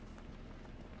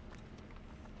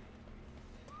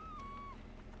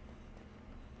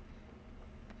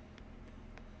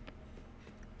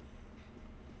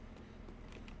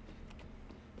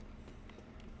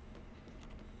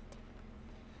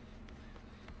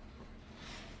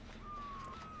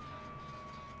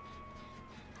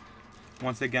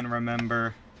 Once again,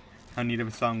 remember how neat of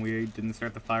a song We Didn't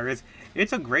Start the Fire is.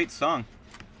 It's a great song.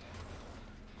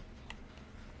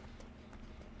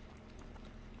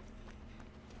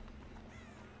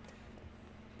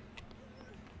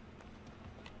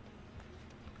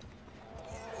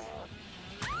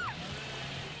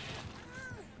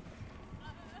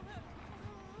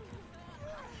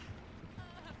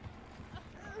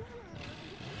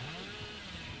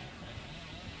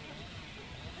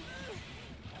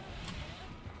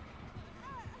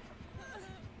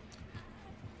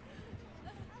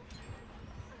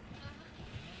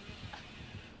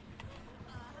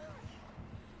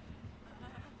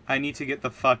 I need to get the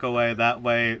fuck away, that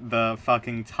way the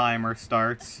fucking timer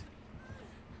starts.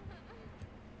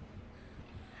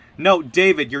 No,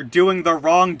 David, you're doing the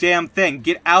wrong damn thing.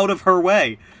 Get out of her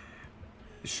way.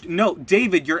 No,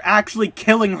 David, you're actually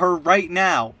killing her right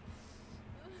now.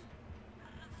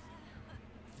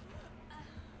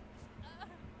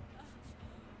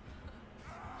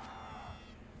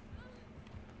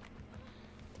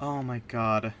 Oh my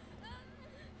god.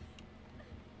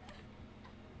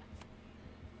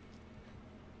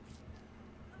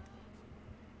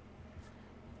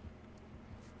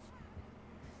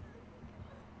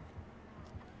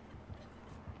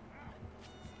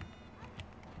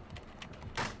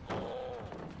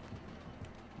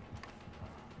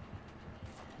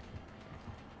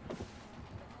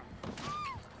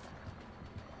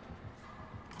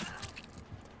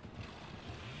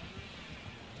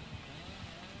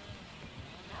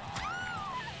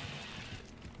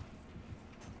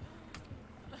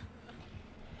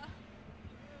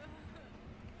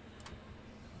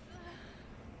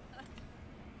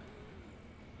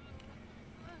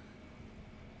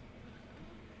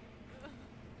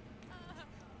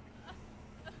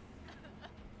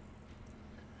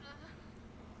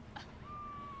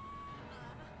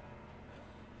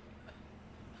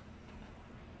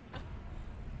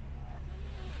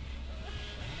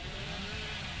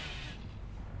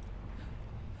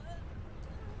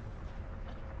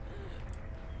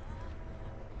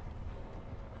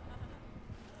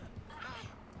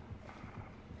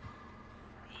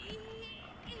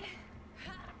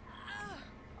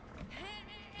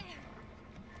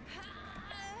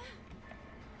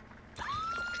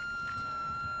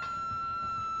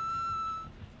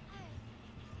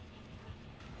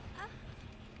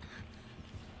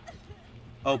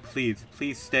 Oh, please.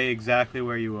 Please stay exactly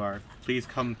where you are. Please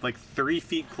come, like, 3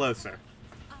 feet closer.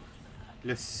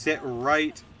 Just sit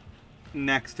right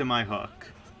next to my hook.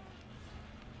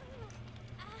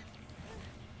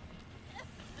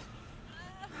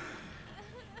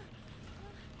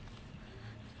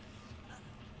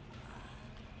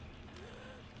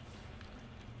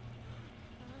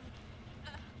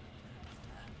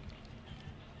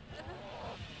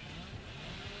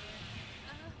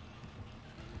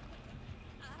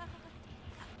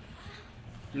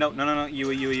 No, no, no, no,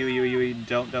 you,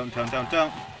 don't.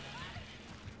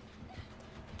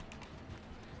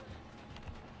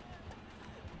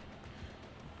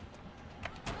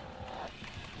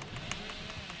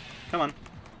 Come on.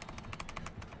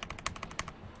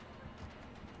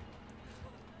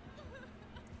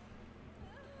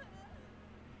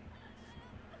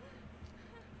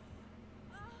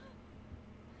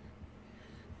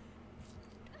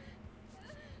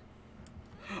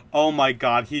 Oh my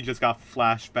god, he just got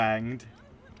flashbanged.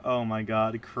 Oh my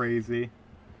god, crazy.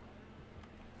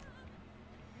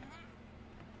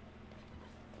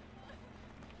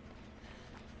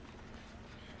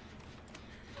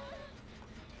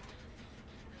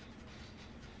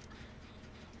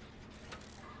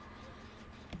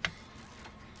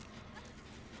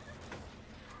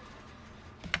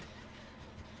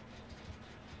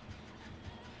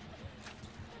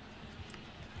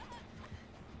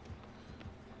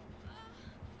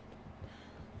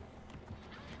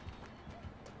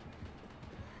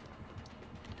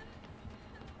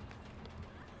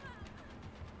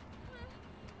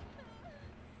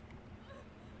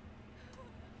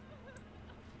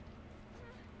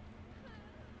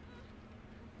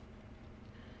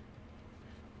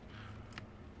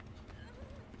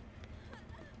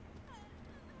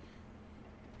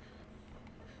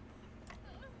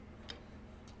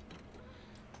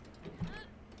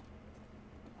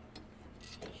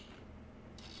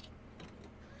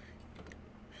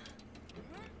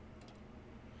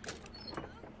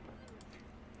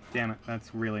 Damn it,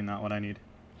 that's really not what I need.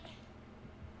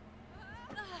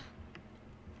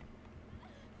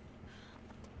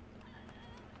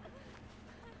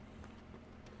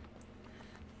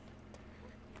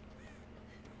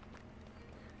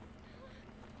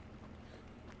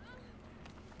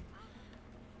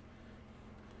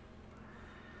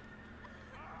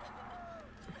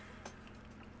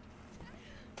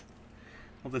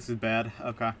 Well, this is bad.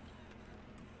 Okay.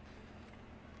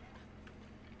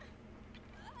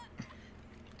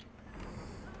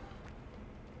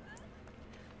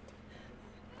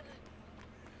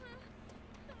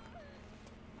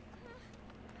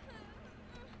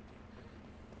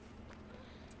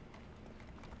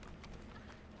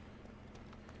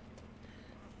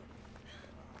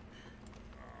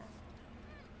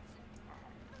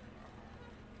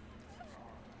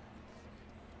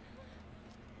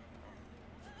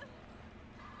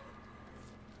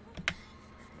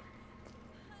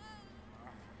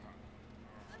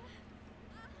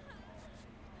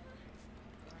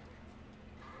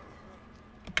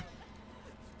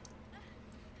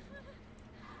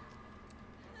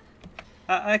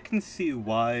 I can see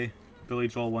why Billy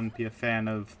Joel wouldn't be a fan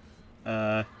of,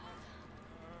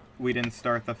 We Didn't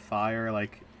Start the Fire,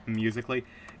 like, musically.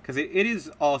 Because it is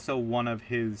also one of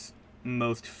his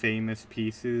most famous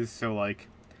pieces, so, like,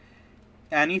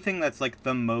 anything that's, like,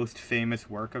 the most famous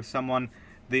work of someone,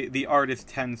 the artist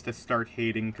tends to start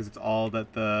hating because it's all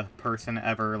that the person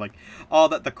ever, like, all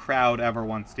that the crowd ever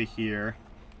wants to hear.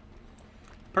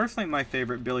 Personally, my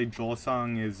favorite Billy Joel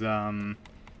song is,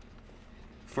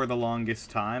 For the Longest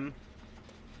Time.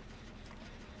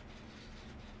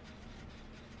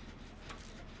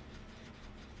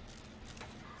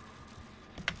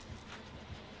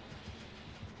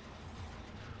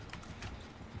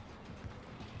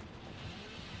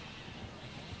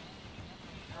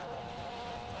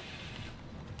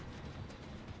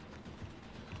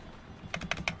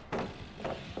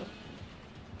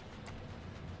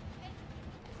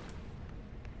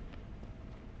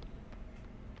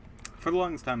 For the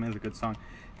Longest Time is a good song.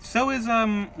 So is,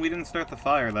 We Didn't Start the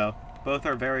Fire, though. Both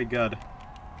are very good.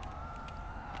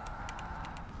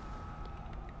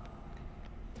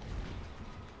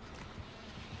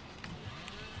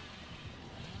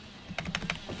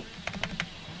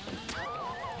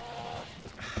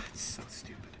 It's so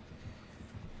stupid.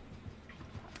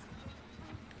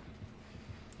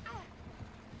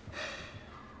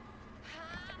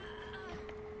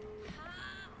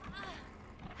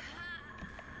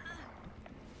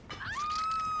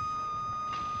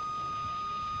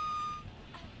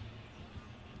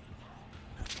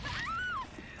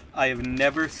 I have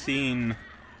never seen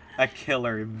a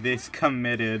killer this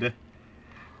committed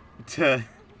to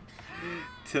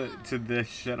this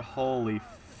shit. Holy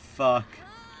fuck.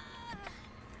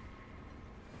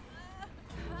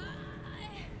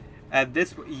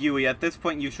 Yui, at this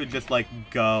point you should just, like,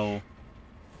 go.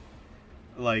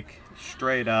 Like,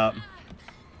 straight up.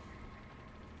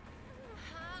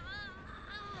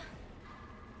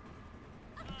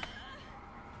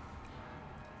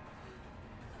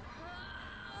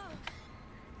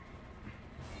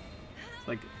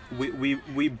 Like,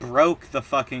 we broke the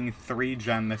fucking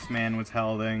 3-gen this man was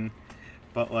holding,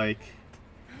 but, like,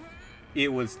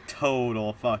 it was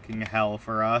total fucking hell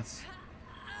for us.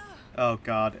 Oh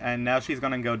god, and now she's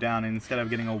gonna go down, and instead of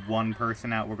getting a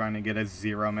 1-person out, we're going to get a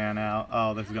 0-man out.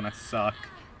 Oh, this is gonna suck.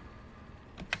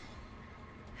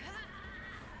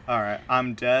 Alright,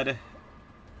 I'm dead.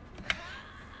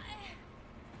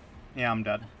 Yeah, I'm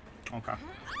dead. Okay.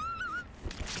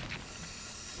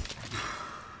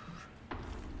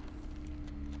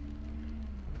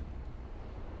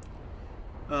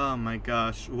 Oh my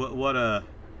gosh, what a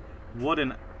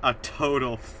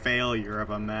total failure of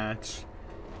a match.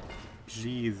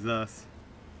 Jesus.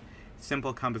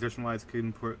 Simple composition-wise,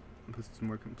 could put some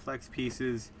more complex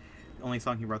pieces. The only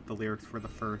song he wrote the lyrics for the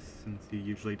first, since he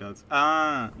usually does.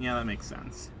 Ah, yeah, that makes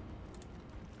sense.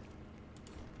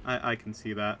 I can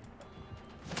see that.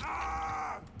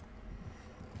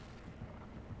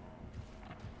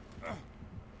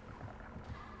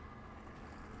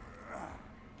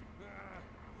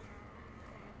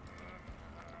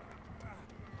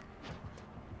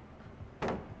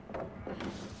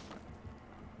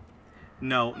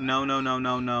 No, no, no, no,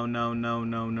 no, no, no, no,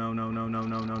 no, no, no, no, no,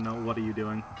 no, no, no, what are you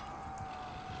doing?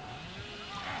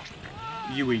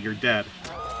 Yui, you're dead.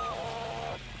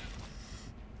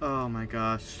 Oh my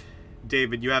gosh.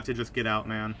 David, you have to just get out,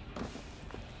 man.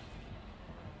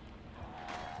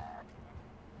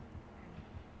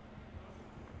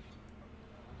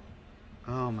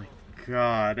 Oh my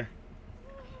god.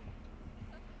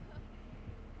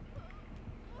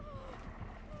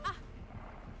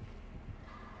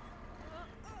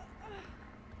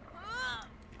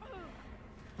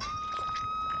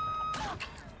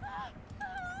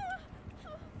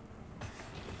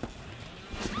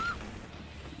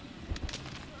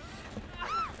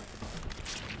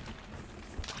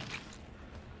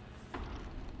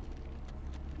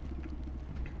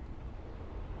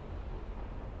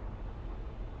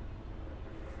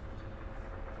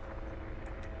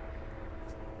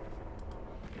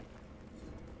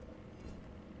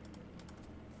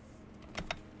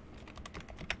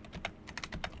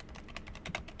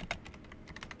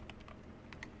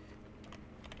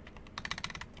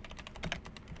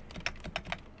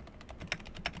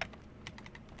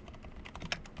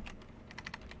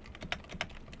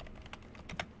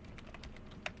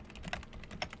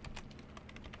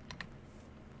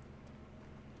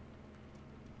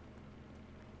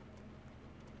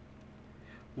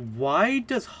 Why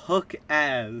does Hook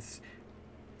as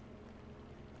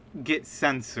get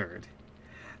censored?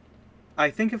 I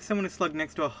think if someone is slugged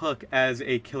next to a Hook as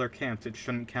a killer camps, it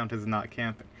shouldn't count as not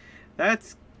camping.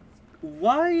 That's...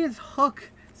 Why is Hook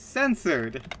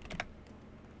censored?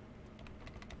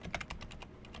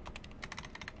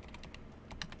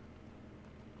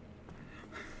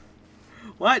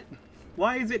 What?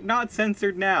 Why is it not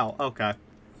censored now? Okay.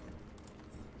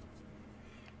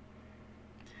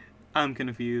 I'm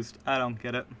confused. I don't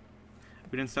get it.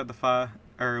 We didn't start the fire,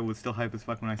 or it was still hype as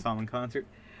fuck when I saw him in concert.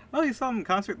 Oh, you saw him in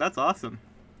concert? That's awesome.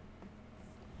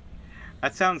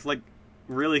 That sounds, like,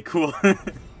 really cool.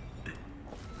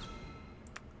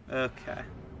 Okay.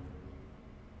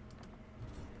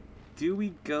 Do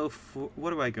we go for... What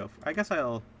do I go for? I guess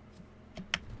I'll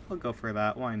go for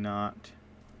that. Why not?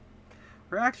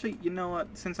 Or actually, you know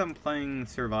what? Since I'm playing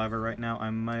Survivor right now, I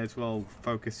might as well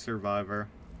focus Survivor.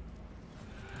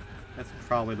 That's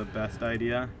probably the best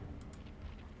idea.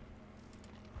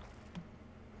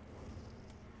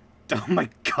 Oh my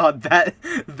god,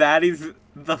 that is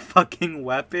the fucking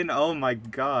weapon? Oh my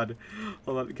god.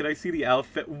 Hold on, can I see the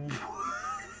outfit?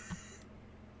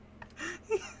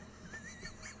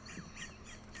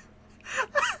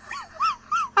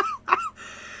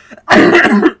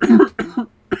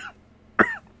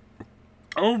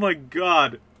 Oh my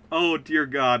god. Oh dear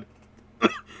god.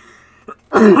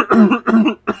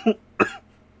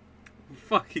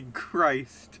 Fucking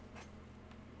Christ.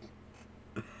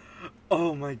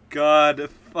 Oh my god,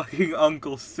 fucking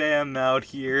Uncle Sam out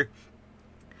here.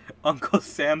 Uncle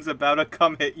Sam's about to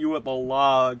come hit you with a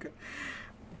log.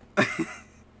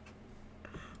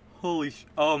 Holy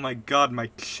oh my god, my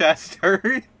chest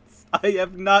hurts. I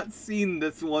have not seen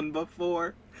this one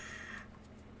before.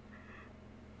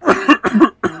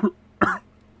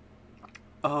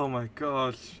 Oh my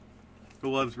gosh. It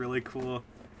was really cool.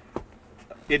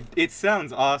 It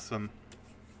sounds awesome.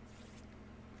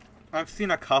 I've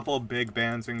seen a couple big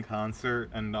bands in concert,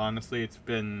 and honestly, it's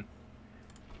been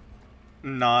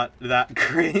not that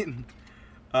great.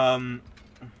 Okay,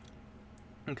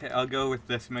 I'll go with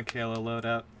this Michaela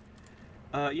loadout.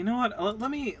 You know what?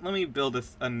 Let me build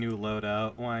a new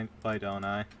loadout. Why don't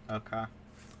I? Okay.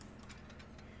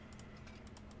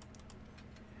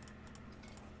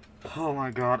 Oh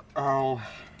my god. Oh.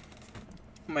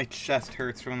 My chest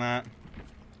hurts from that.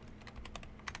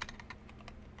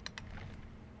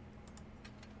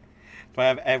 Do I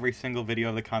have every single video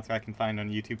of the concert I can find on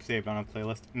YouTube saved on a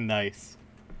playlist? Nice.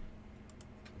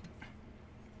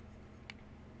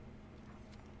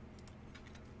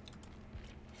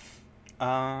 Do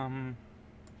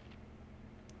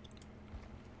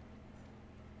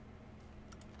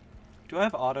I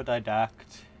have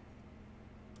autodidact?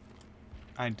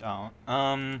 I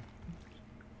don't.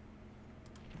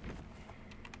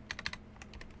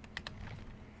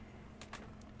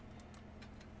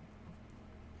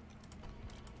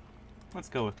 Let's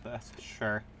go with this,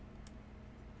 sure.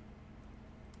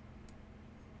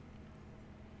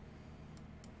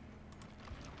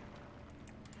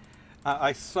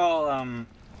 I saw,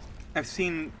 I've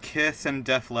seen Kiss and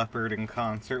Def Leppard in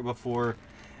concert before,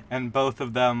 and both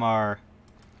of them are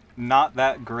not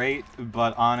that great,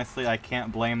 but honestly, I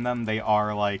can't blame them. They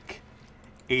are, like,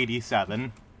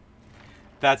 87.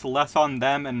 That's less on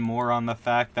them and more on the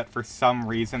fact that for some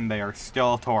reason they are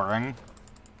still touring.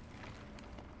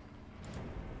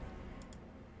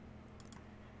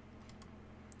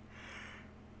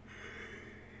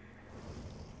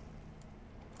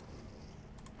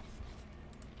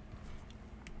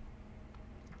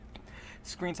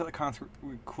 Screens at the concert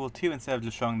were cool too. Instead of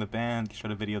just showing the band, they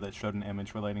showed a video that showed an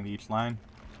image relating to each line.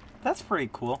 That's pretty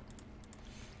cool.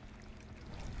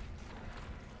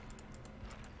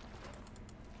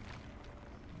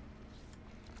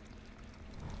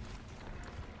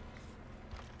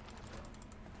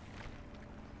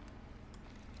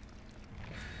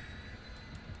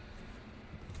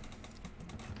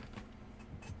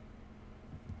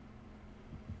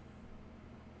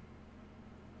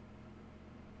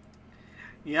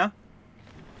 Yeah?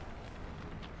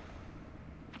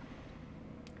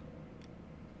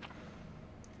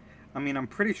 I mean, I'm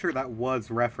pretty sure that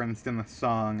was referenced in the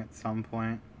song at some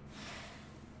point.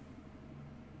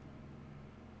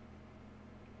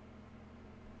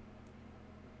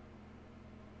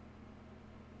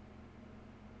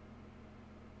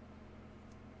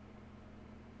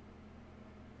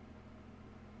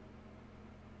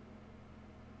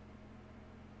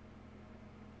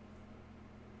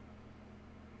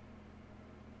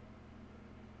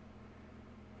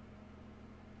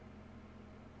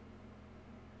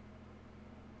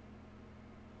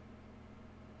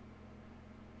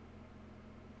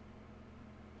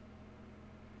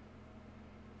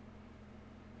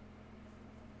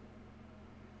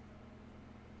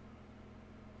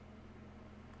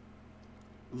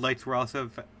 Lights were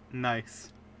also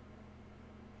nice.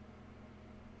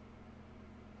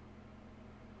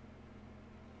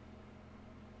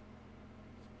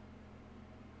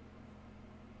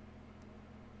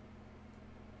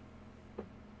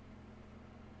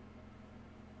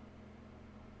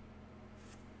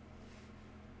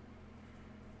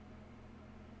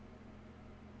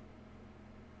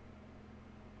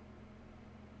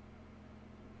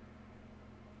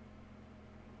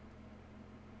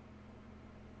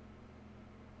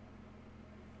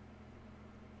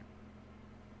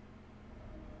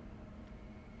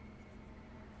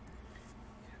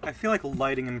 I feel like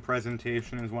lighting and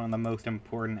presentation is one of the most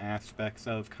important aspects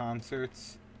of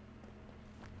concerts.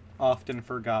 Often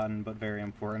forgotten, but very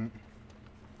important.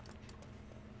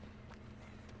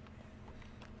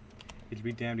 He'd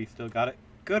be damned, he still got it.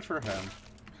 Good for him.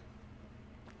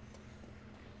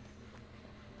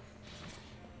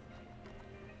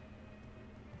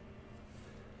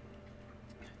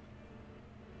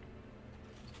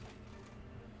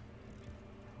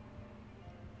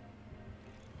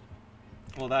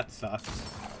 Well, that sucks.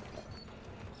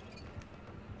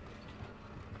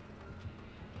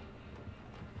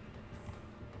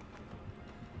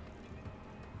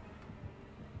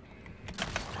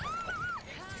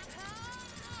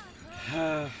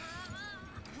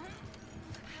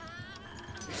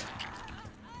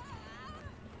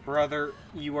 Brother,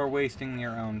 you are wasting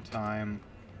your own time.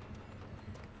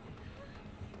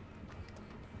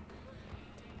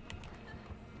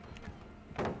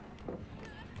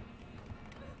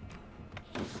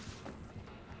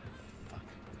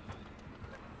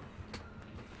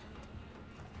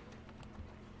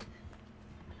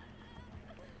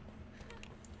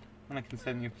 And I can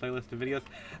send you a playlist of videos.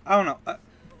 I don't know.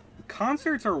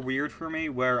 Concerts are weird for me,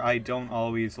 where I don't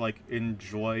always, like,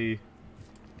 enjoy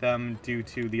them due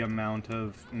to the amount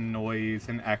of noise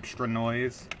and extra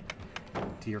noise.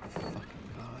 Dear fucking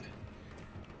God.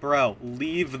 Bro,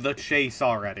 leave the chase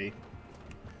already.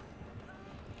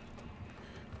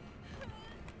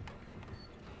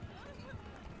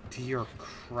 Dear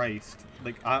Christ.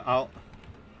 Like, I'll...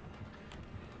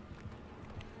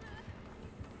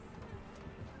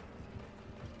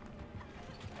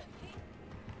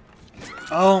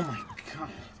 Oh my God.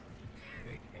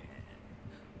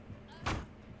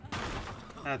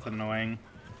 That's annoying.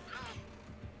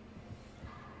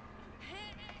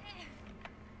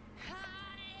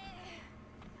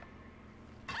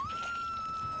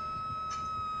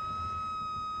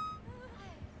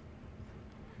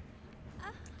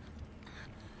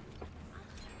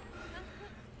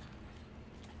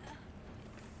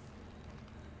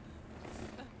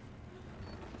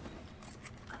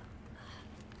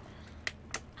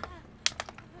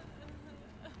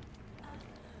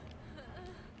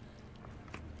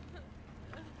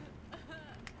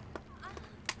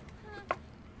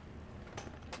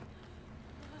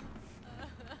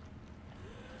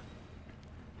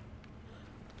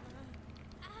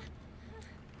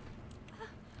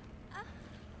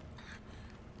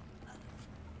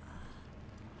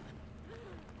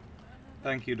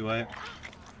 Thank you, Dwight.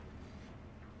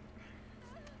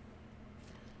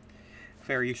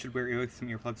 Fair, you should wear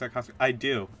earplugs at concert. I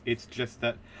do. It's just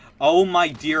that... Oh my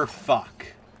dear fuck.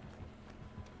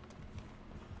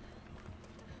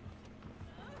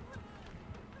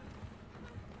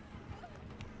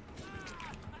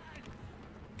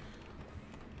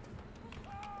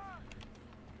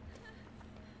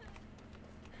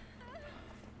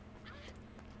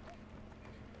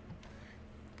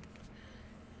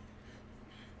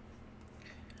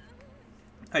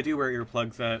 I do wear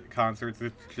earplugs at concerts,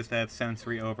 it's just I have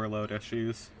sensory overload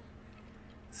issues.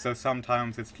 So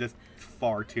sometimes it's just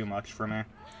far too much for me.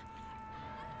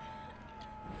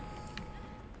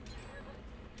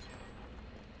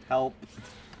 Help.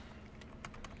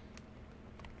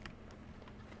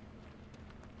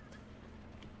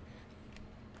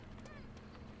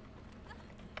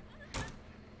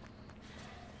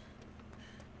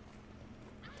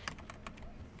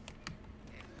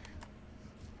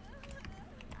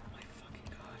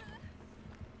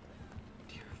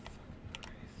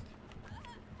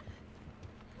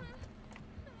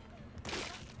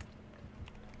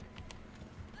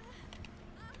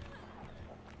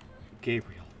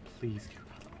 Gabriel, please do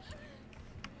not.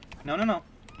 No, no, no.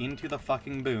 Into the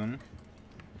fucking boon.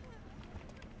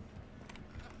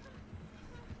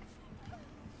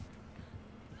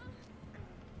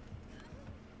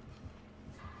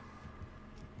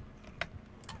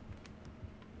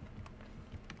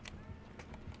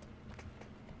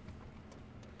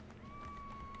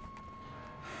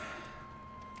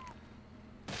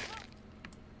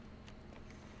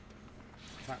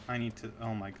 I need to...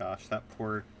 Oh my gosh, that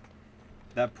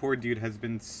poor dude has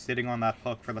been sitting on that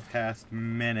hook for the past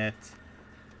minute.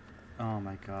 Oh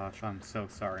my gosh, I'm so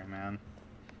sorry, man.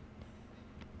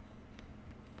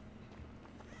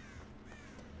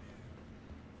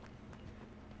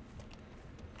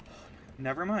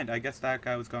 Never mind, I guess that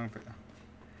guy was going for...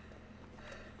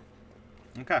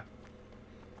 Okay.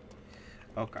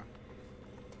 Okay.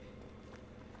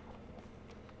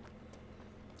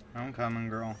 I'm coming,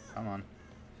 girl. Come on.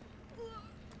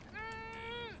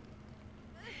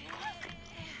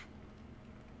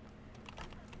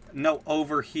 No,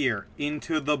 over here.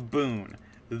 Into the boon.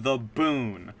 The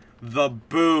boon. The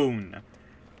boon.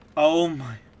 Oh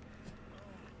my...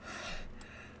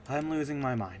 I'm losing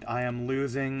my mind. I am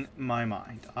losing my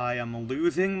mind. I am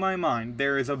losing my mind.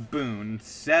 There is a boon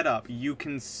set up. You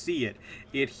can see it.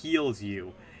 It heals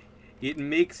you. It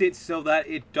makes it so that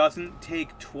it doesn't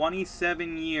take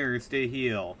 27 years to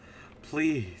heal.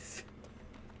 Please.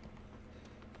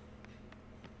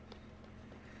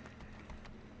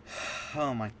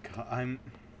 Oh my god, I'm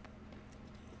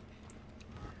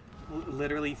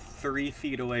literally 3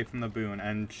 feet away from the boon,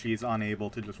 and she's unable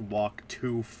to just walk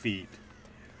 2 feet.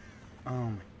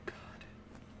 Oh my god.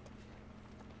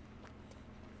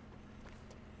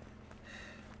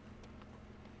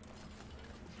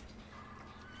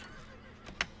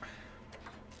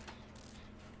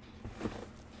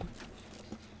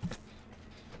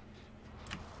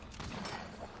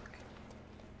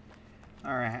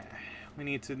 Alright. We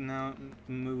need to now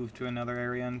move to another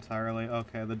area entirely.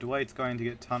 Okay, the Dwight's going to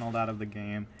get tunneled out of the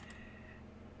game.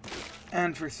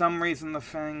 And for some reason the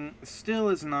Fang still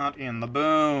is not in the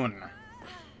boon.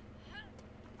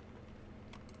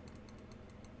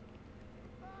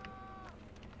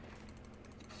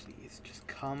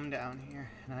 calm down here,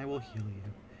 and I will heal you.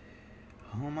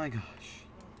 Oh my gosh.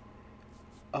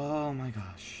 Oh my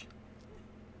gosh.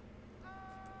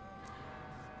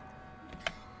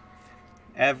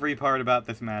 Every part about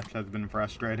this match has been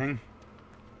frustrating.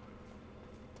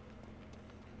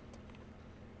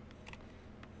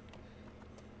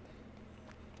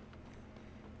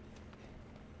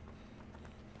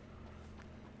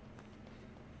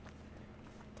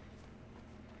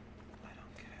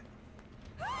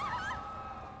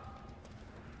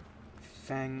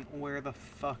 Fang, where the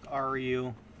fuck are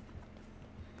you?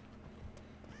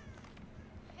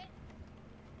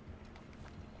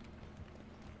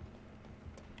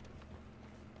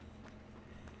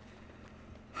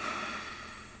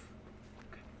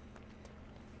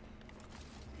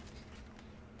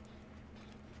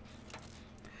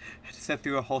 Had to set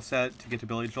through a whole set to get to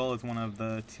Billy Joel as one of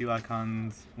the 2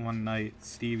 icons one night,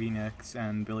 Stevie Nicks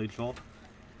and Billy Joel.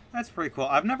 That's pretty cool.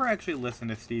 I've never actually listened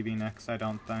to Stevie Nicks, I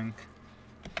don't think.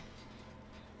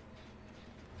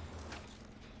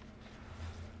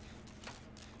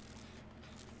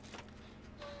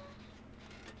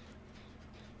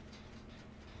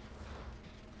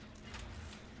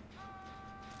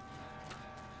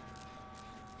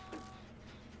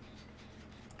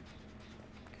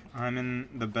 I'm in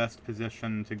the best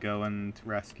position to go and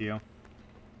rescue.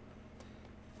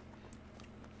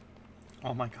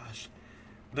 Oh my gosh.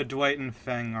 The Dwight and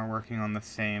Fang are working on the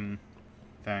same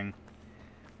thing,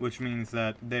 which means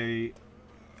that they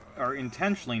are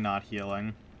intentionally not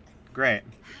healing. Great.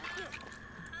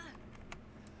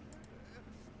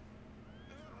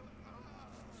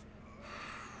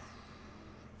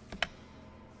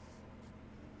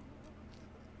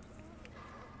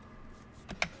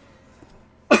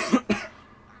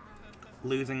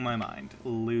 Losing my mind.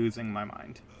 Losing my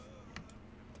mind.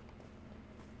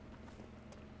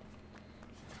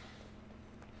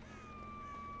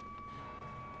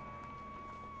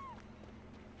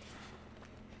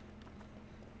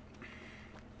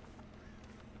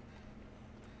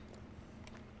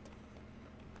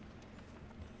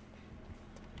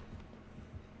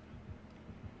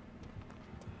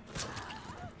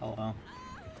 Hello.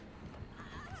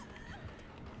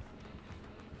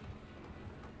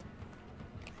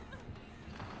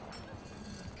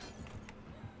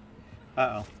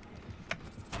 Uh-oh.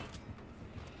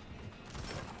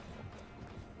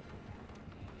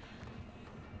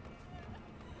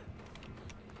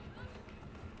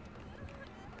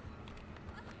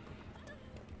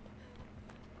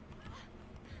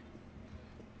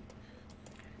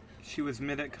 She was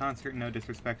mid at concert, no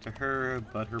disrespect to her,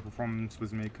 but her performance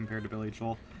was mid compared to Billy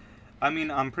Joel. I mean,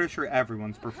 I'm pretty sure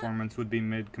everyone's performance would be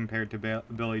mid compared to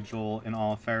Billy Joel, in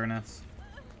all fairness.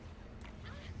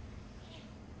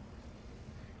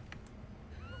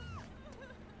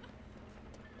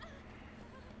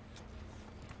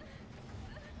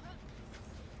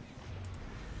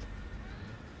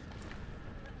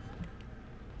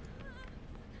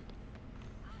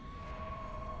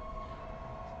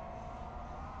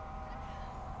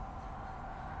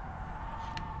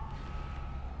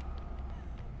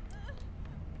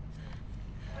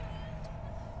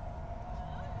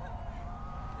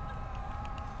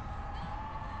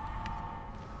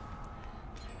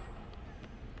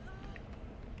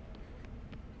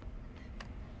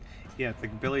 Yeah, it's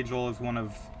like Billy Joel is one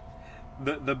of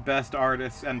the best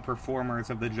artists and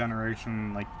performers of the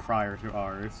generation, like, prior to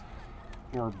ours.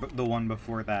 Or the one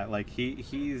before that. Like,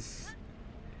 he's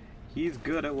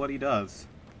good at what he does.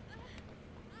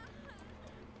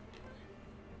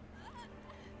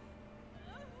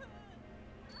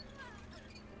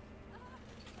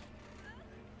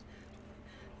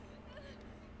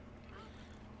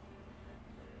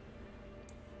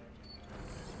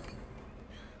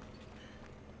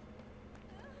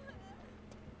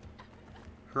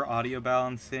 Her audio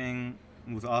balancing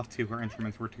was off too. Her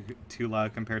instruments were too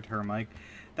loud compared to her mic.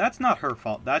 That's not her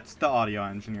fault. That's the audio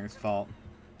engineer's fault.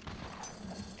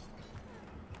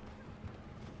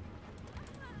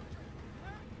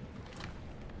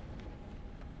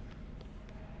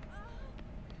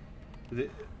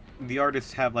 The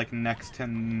artists have, like, next to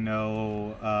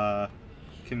no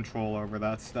control over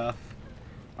that stuff,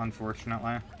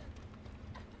 unfortunately.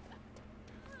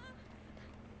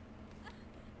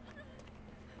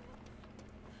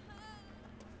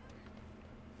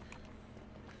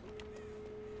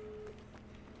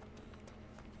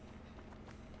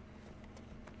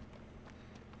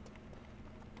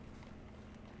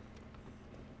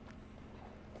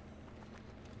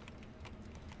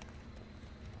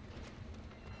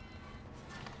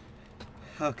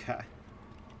 Okay.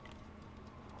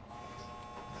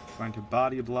 Trying to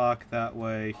body block, that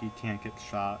way he can't get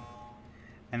shot.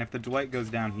 And if the Dwight goes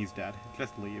down, he's dead.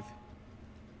 Just leave.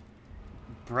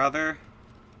 Brother.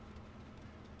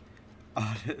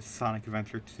 Odd Sonic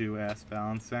Adventure 2 ass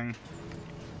balancing.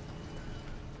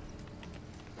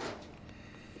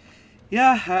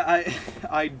 Yeah,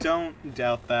 I don't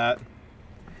doubt that.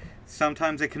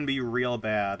 Sometimes it can be real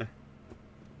bad.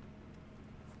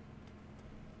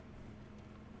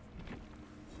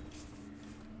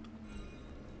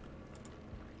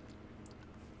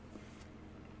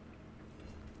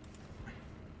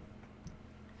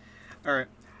 Alright.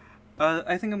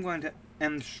 I think I'm going to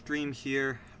end the stream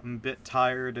here. I'm a bit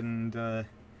tired and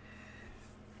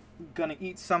gonna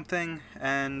eat something,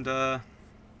 and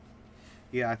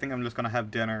yeah, I think I'm just gonna have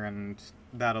dinner and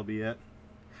that'll be it.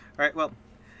 Alright, well,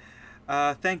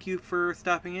 thank you for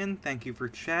stopping in, thank you for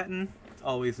chatting. It's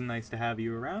always nice to have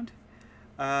you around.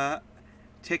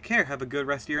 Take care, have a good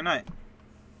rest of your night.